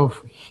you go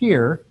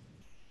here,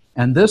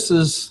 and this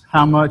is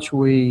how much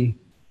we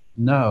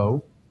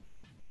know,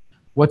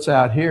 what's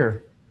out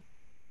here?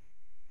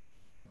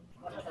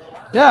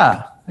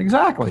 Yeah,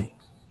 exactly.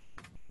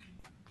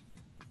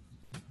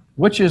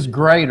 Which is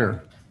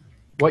greater?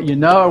 What you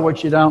know or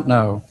what you don't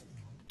know?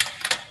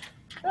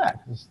 Yeah,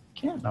 because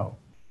you can't know.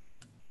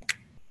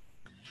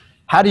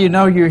 How do you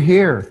know you're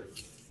here?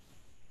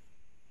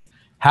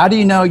 How do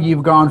you know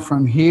you've gone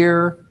from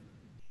here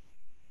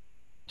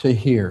to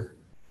here?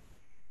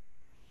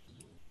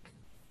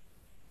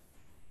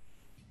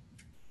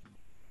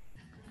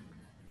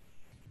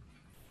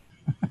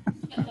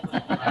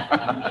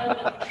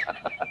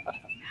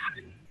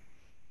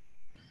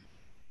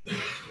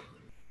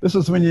 This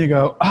is when you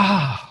go,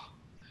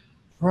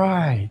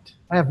 right.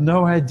 I have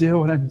no idea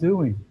what I'm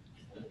doing.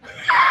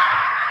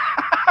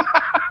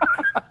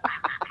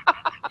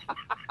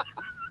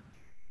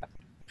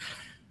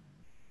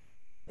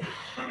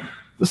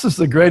 This is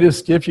the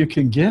greatest gift you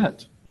can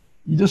get.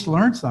 You just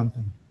learn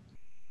something.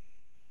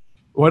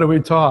 What are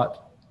we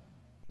taught?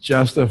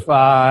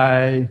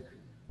 Justify,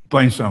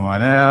 blame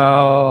someone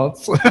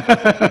else.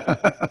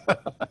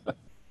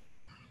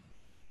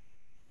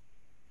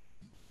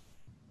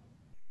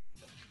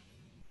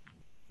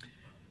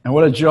 And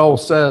what did Joel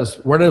says?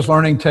 Where does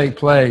learning take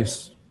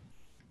place?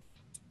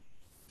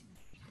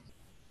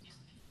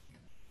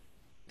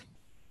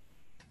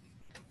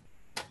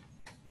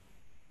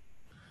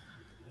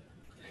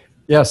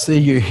 Yeah, see,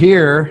 you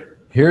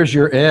here's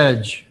your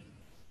edge.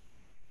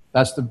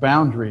 That's the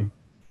boundary.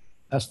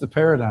 That's the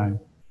paradigm.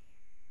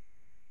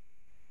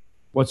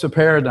 What's a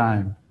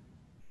paradigm?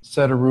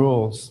 Set of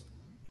rules.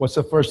 What's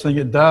the first thing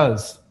it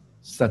does?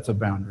 Sets a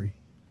boundary.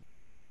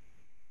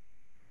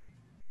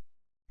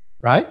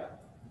 Right?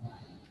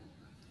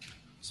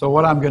 So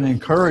what I'm going to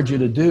encourage you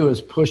to do is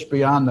push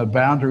beyond the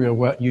boundary of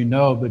what you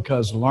know,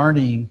 because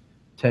learning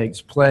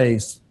takes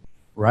place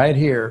right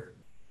here,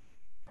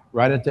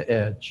 right at the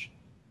edge.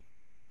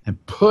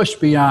 And push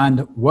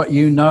beyond what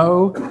you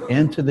know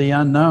into the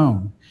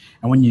unknown.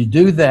 And when you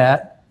do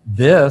that,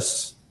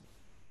 this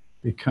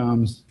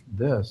becomes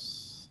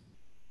this.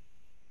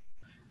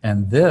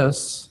 And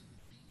this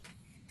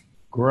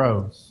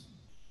grows.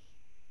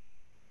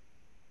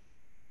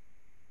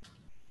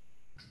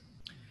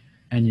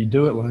 And you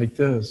do it like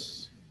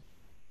this.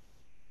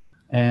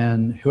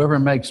 And whoever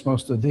makes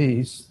most of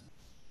these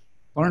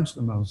learns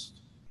the most.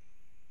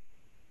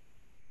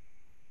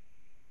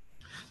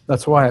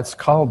 That's why it's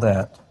called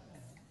that.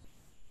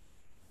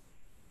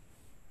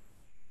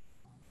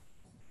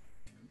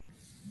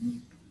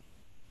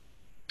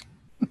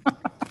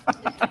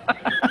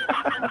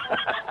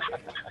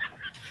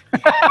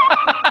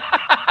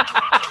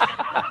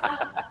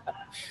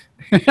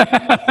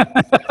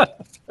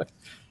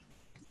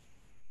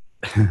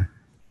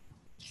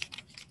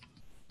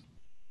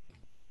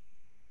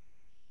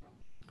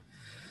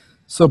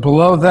 So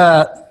below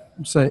that,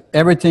 say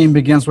everything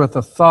begins with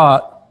a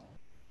thought.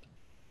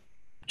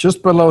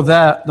 Just below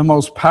that, the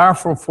most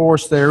powerful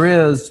force there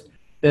is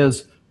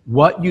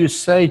what you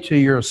say to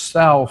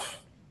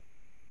yourself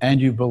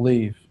and you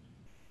believe.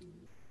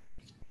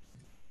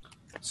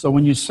 So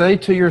when you say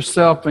to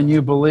yourself and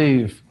you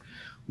believe,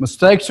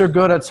 mistakes are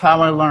good, it's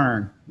how I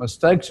learn.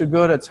 Mistakes are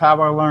good, it's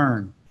how I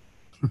learn.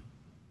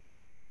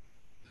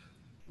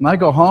 When I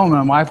go home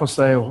and my wife will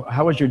say,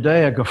 how was your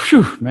day? I go,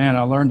 phew, man,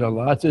 I learned a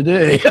lot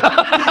today.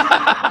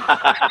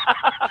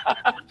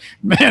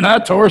 Man, I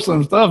tore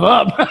some stuff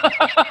up.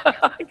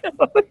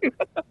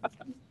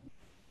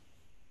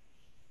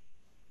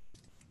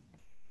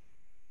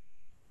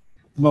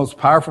 The most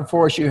powerful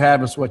force you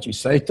have is what you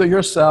say to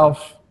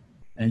yourself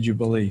and you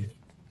believe.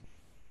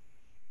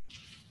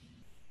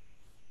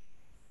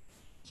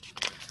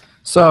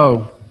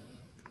 So,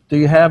 do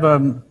you have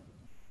a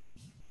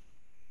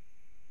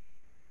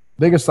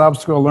biggest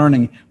obstacle of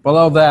learning?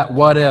 Below that,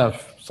 what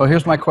if? So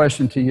here's my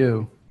question to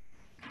you.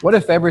 What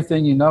if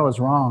everything you know is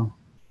wrong?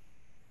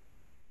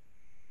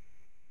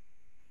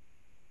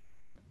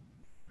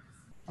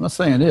 I'm not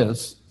saying it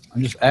is.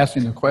 I'm just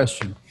asking the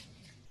question.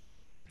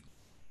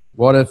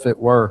 What if it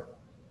were?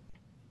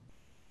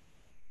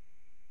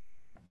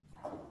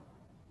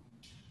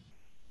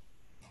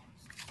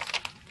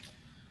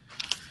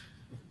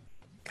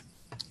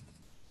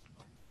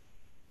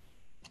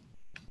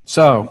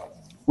 So,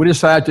 we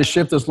decided to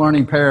shift this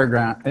learning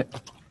paradigm.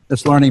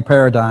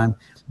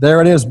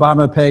 There it is, bottom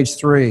of page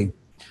 3.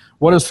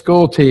 What does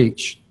school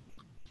teach?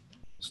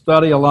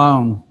 Study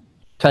alone.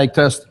 Take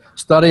test.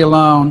 Study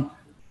alone.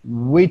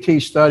 We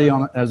teach study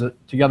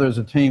together as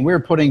a team. We were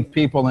putting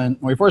people in.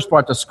 When we first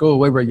brought to school,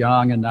 we were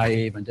young and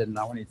naive and didn't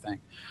know anything.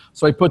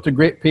 So we put the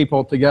great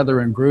people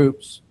together in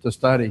groups to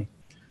study.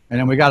 And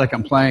then we got a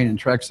complaint, and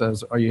Trek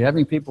says, are you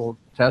having people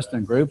test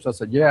in groups? I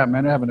said, yeah,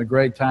 man, they're having a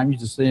great time. You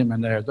just see them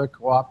in there. They're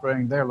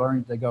cooperating. They're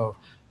learning. They go,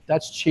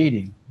 that's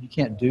cheating. You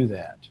can't do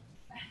that.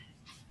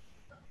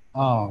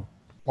 Oh,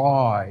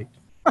 boy.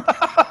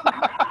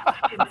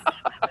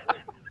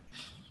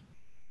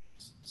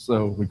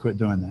 So we quit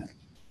doing that.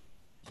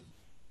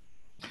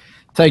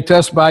 Take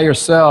tests by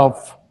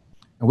yourself.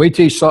 And we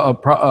teach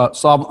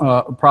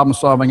problem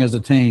solving as a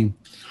team.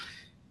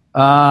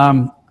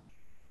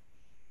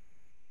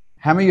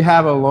 How many of you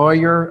have a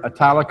lawyer, a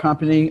title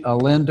company, a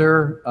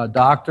lender, a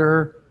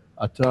doctor,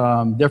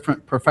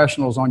 different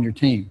professionals on your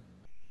team?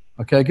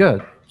 Okay,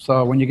 good.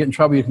 So when you get in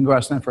trouble, you can go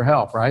ask them for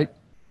help, right?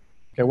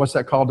 Okay, what's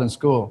that called in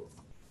school?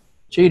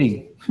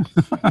 Cheating.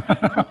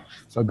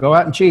 So go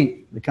out and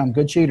cheat. Become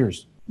good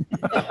cheaters.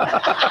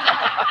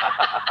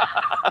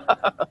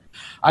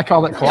 I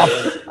call it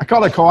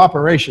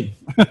cooperation.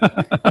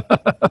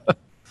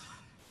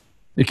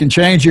 You can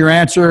change your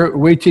answer.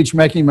 We teach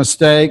making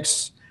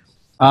mistakes.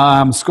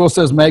 School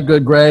says make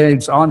good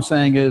grades. All I'm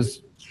saying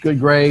is good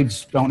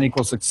grades don't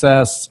equal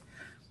success.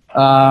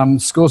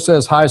 School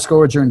says high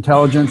scores your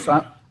intelligence.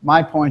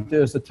 My point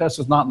is the test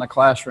is not in the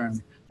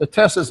classroom. The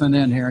test isn't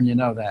in here, and you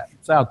know that.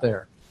 It's out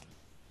there.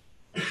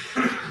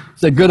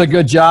 It's a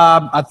good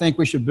job. I think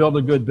we should build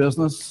a good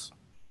business.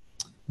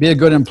 Be a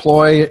good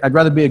employee. I'd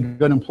rather be a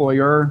good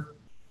employer.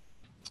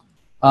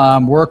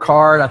 Work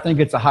hard. I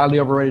think it's a highly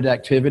overrated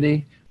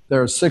activity.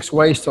 There are 6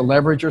 ways to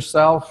leverage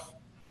yourself.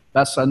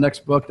 That's the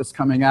next book that's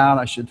coming out.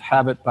 I should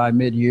have it by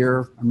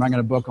mid-year. I'm writing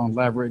a book on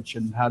leverage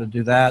and how to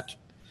do that.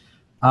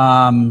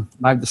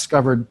 I've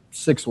discovered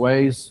 6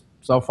 ways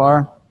so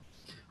far.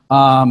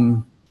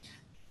 I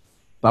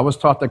was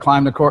taught to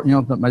climb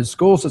the my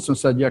school system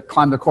said, yeah,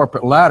 climb the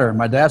corporate ladder.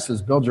 My dad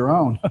says, build your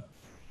own.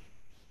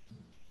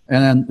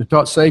 And then they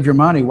taught save your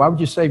money. Why would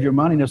you save your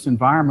money in this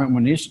environment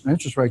when the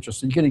interest rates are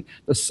so you're getting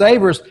the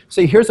savers?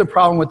 See, here's the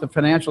problem with the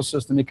financial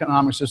system,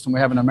 economic system we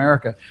have in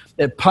America.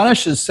 It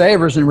punishes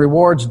savers and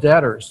rewards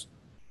debtors.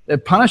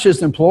 It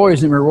punishes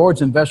employees and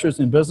rewards investors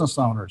and business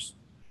owners.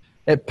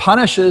 It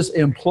punishes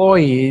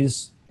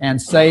employees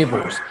and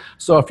savers.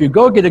 So if you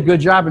go get a good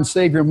job and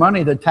save your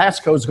money, the tax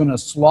code is going to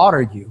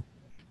slaughter you.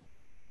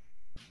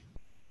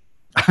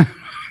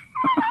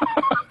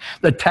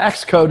 The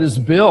tax code is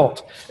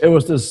built. It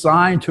was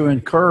designed to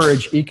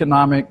encourage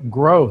economic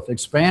growth,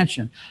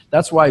 expansion.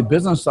 That's why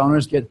business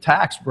owners get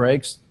tax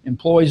breaks,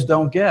 employees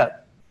don't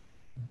get.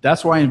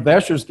 That's why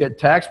investors get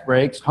tax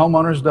breaks,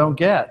 homeowners don't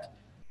get.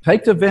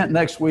 Take the event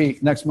next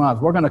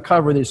month. We're going to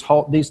cover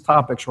these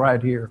topics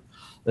right here,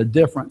 the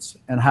difference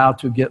and how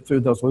to get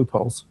through those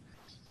loopholes.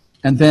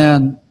 And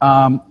then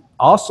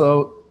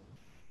also,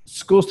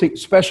 schools teach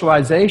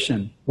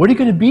specialization. What are you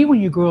going to be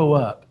when you grow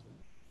up?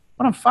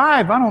 When I'm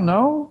 5, I don't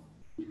know.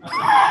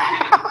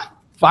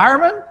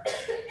 Firemen?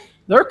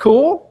 They're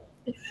cool.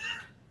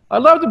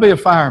 I'd love to be a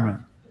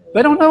fireman.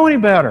 They don't know any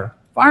better.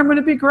 Firemen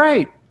would be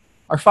great.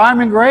 Are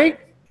firemen great?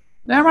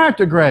 Damn right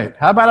they're great.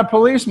 How about a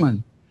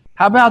policeman?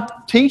 How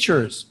about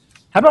teachers?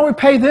 How about we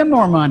pay them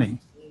more money?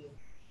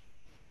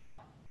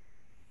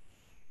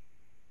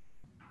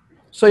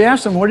 So you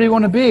ask them, what do you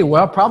want to be?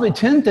 Well, probably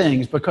 10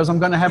 things because I'm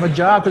going to have a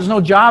job. There's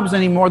no jobs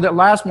anymore that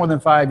last more than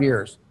 5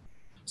 years.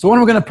 So what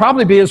I'm going to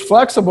probably be is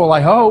flexible,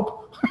 I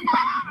hope.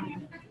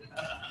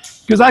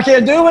 Because I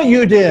can't do what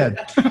you did.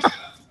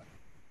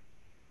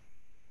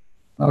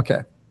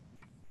 Okay.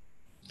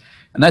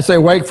 And they say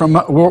work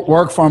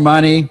for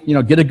money,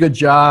 get a good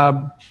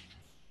job.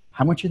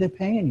 How much are they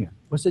paying you?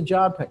 What's the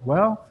job pay?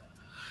 Well,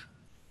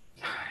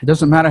 it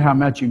doesn't matter how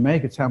much you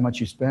make, it's how much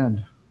you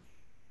spend.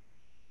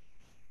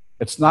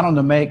 It's not on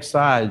the make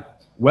side.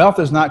 Wealth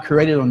is not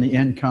created on the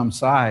income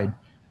side.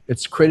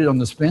 It's created on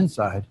the spend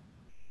side.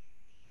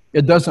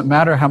 It doesn't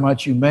matter how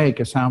much you make,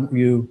 it's how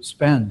you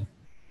spend.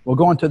 We'll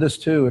go into this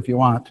too if you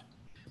want.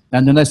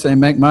 And then they say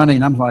make money,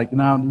 and I'm like,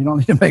 no, you don't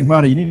need to make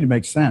money, you need to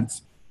make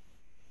sense.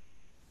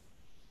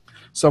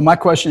 So my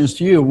question is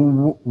to you,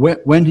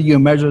 when do you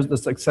measure the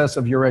success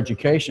of your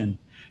education?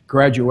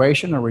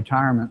 Graduation or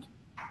retirement?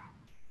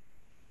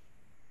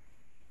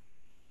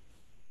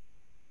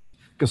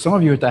 Because some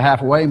of you are at the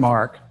halfway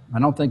mark. I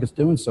don't think it's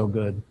doing so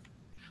good.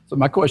 So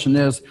my question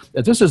is,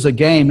 if this is a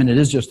game, and it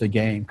is just a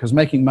game, because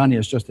making money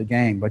is just a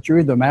game, but you're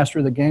either master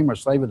of the game or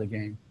slave of the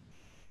game.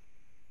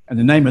 And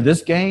the name of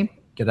this game,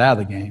 get out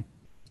of the game.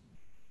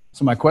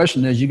 So my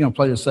question is, you going to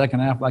play the second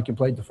half like you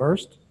played the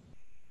first?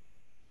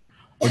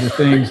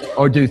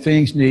 Or do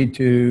things need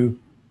to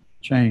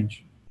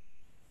change?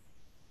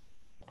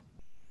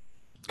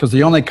 Because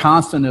the only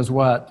constant is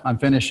what? I'm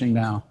finishing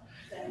now.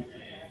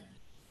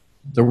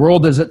 The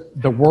world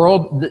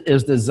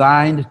is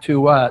designed to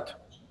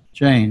what?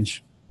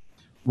 Change.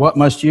 What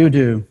must you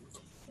do?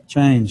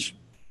 Change.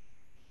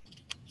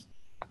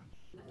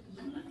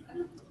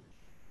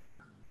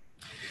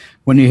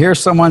 When you hear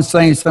someone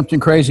saying something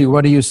crazy,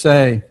 what do you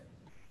say?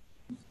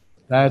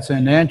 That's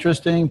an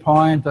interesting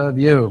point of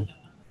view.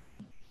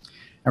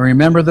 And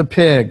remember the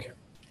pig.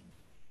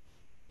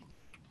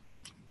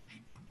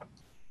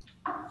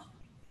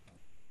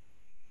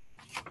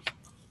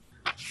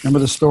 Remember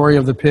the story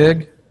of the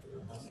pig?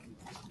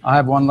 I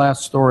have one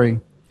last story.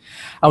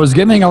 I was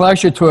giving a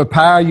lecture to a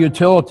power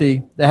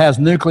utility that has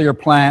nuclear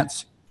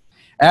plants.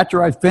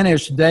 After I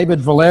finished,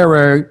 David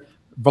Valeri,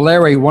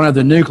 one of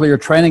the nuclear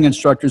training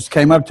instructors,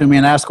 came up to me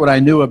and asked what I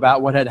knew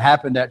about what had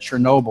happened at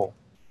Chernobyl.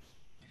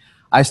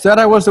 I said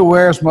I was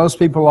aware, as most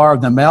people are,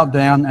 of the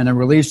meltdown and the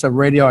release of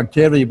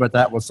radioactivity, but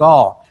that was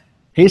all.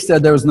 He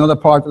said there was another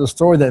part of the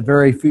story that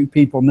very few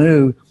people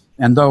knew,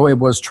 and though it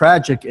was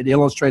tragic, it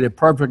illustrated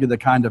perfectly the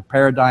kind of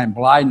paradigm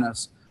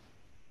blindness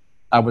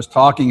I was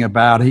talking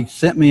about. He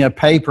sent me a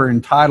paper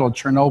entitled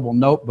Chernobyl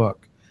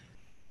Notebook,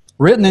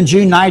 written in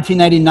June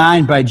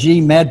 1989 by G.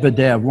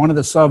 Medvedev, one of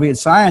the Soviet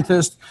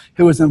scientists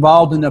who was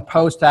involved in the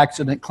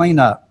post-accident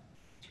cleanup.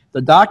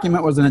 The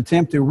document was an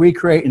attempt to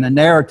recreate in a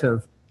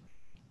narrative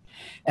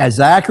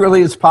as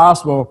accurately as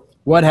possible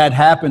what had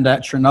happened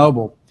at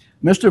Chernobyl.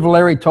 Mr.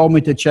 Valeri told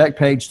me to check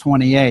page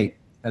 28.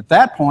 At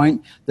that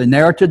point, the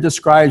narrative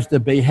describes the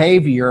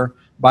behavior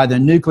by the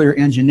nuclear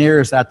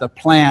engineers at the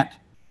plant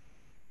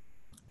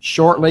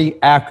shortly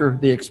after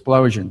the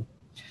explosion.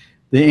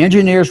 The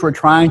engineers were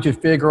trying to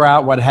figure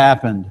out what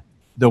happened.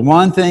 The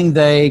one thing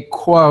they,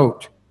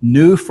 quote,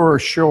 knew for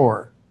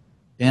sure,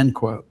 end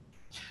quote,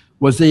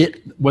 was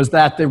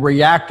that the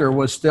reactor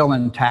was still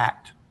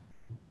intact.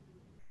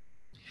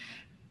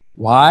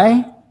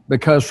 Why?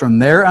 Because from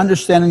their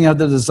understanding of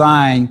the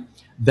design,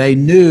 they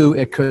knew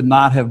it could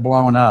not have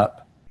blown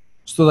up.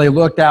 So they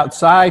looked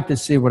outside to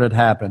see what had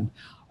happened.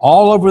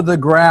 All over the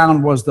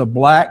ground was the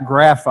black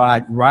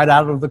graphite right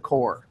out of the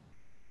core.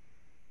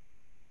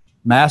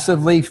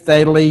 Massively,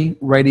 fatally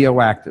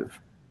radioactive.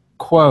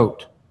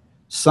 Quote,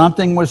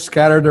 something was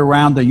scattered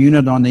around the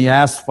unit on the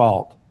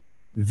asphalt,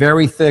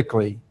 very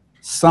thickly,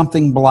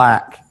 something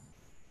black.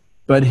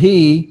 But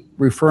he,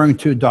 referring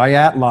to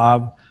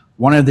Dyatlov,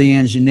 one of the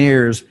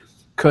engineers,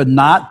 could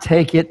not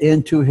take it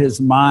into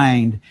his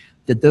mind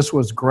that this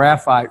was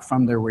graphite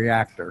from the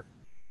reactor.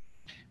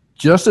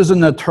 Just as in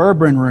the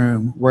turbine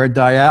room where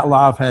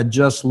Dyatlov had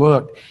just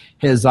looked,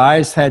 His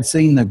eyes had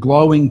seen the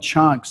glowing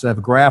chunks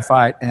of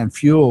graphite and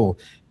fuel,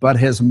 but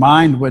his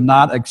mind would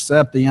not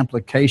accept the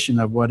implication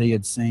of what he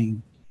had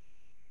seen.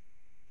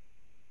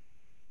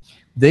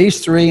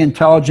 These three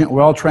intelligent,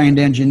 well-trained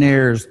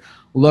engineers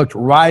looked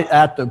right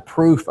at the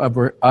proof of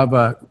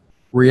a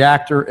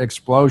reactor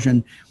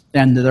explosion,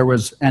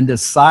 and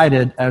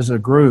decided as a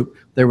group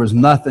there was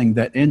nothing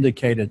that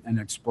indicated an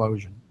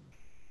explosion.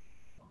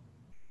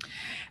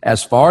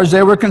 As far as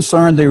they were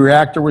concerned, the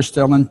reactor was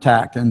still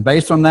intact, and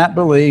based on that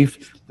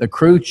belief, the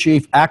crew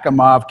chief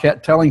Akimov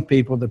kept telling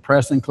people, the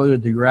press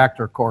included, the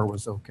reactor core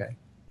was okay.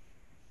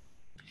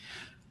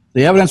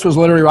 The evidence was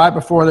literally right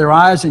before their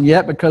eyes, and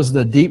yet because of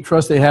the deep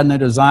trust they had in the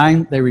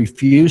design, they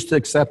refused to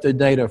accept the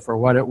data for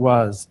what it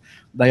was.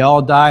 They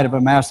all died of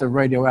a massive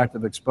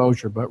radioactive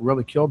exposure, but what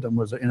really killed them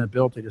was their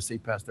inability to see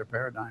past their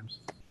paradigms.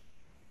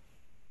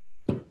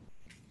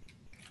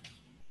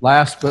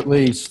 Last but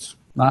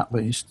not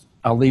least,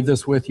 I'll leave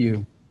this with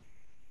you.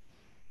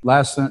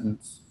 Last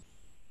sentence.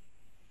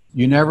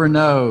 You never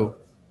know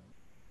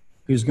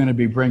who's going to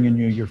be bringing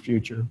you your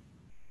future.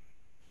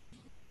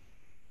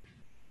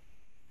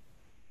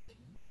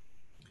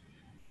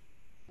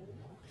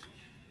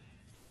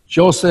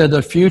 Joel said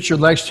the future,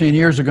 the next 10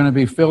 years are going to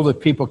be filled with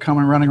people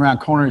coming running around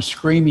corners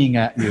screaming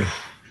at you.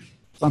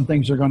 Some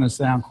things are going to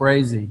sound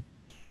crazy.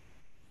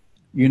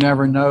 You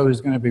never know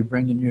who's going to be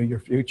bringing you your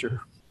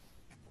future.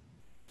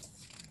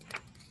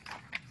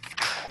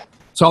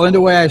 So I'll end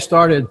the way I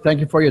started. Thank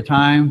you for your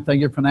time.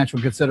 Thank you for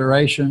financial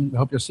consideration. I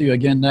hope you'll see you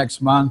again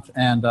next month.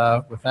 And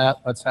with that,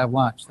 let's have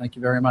lunch. Thank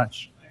you very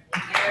much.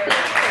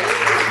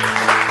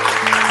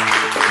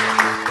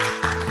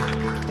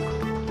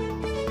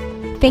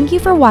 Thank you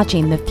for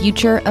watching The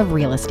Future of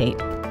Real Estate.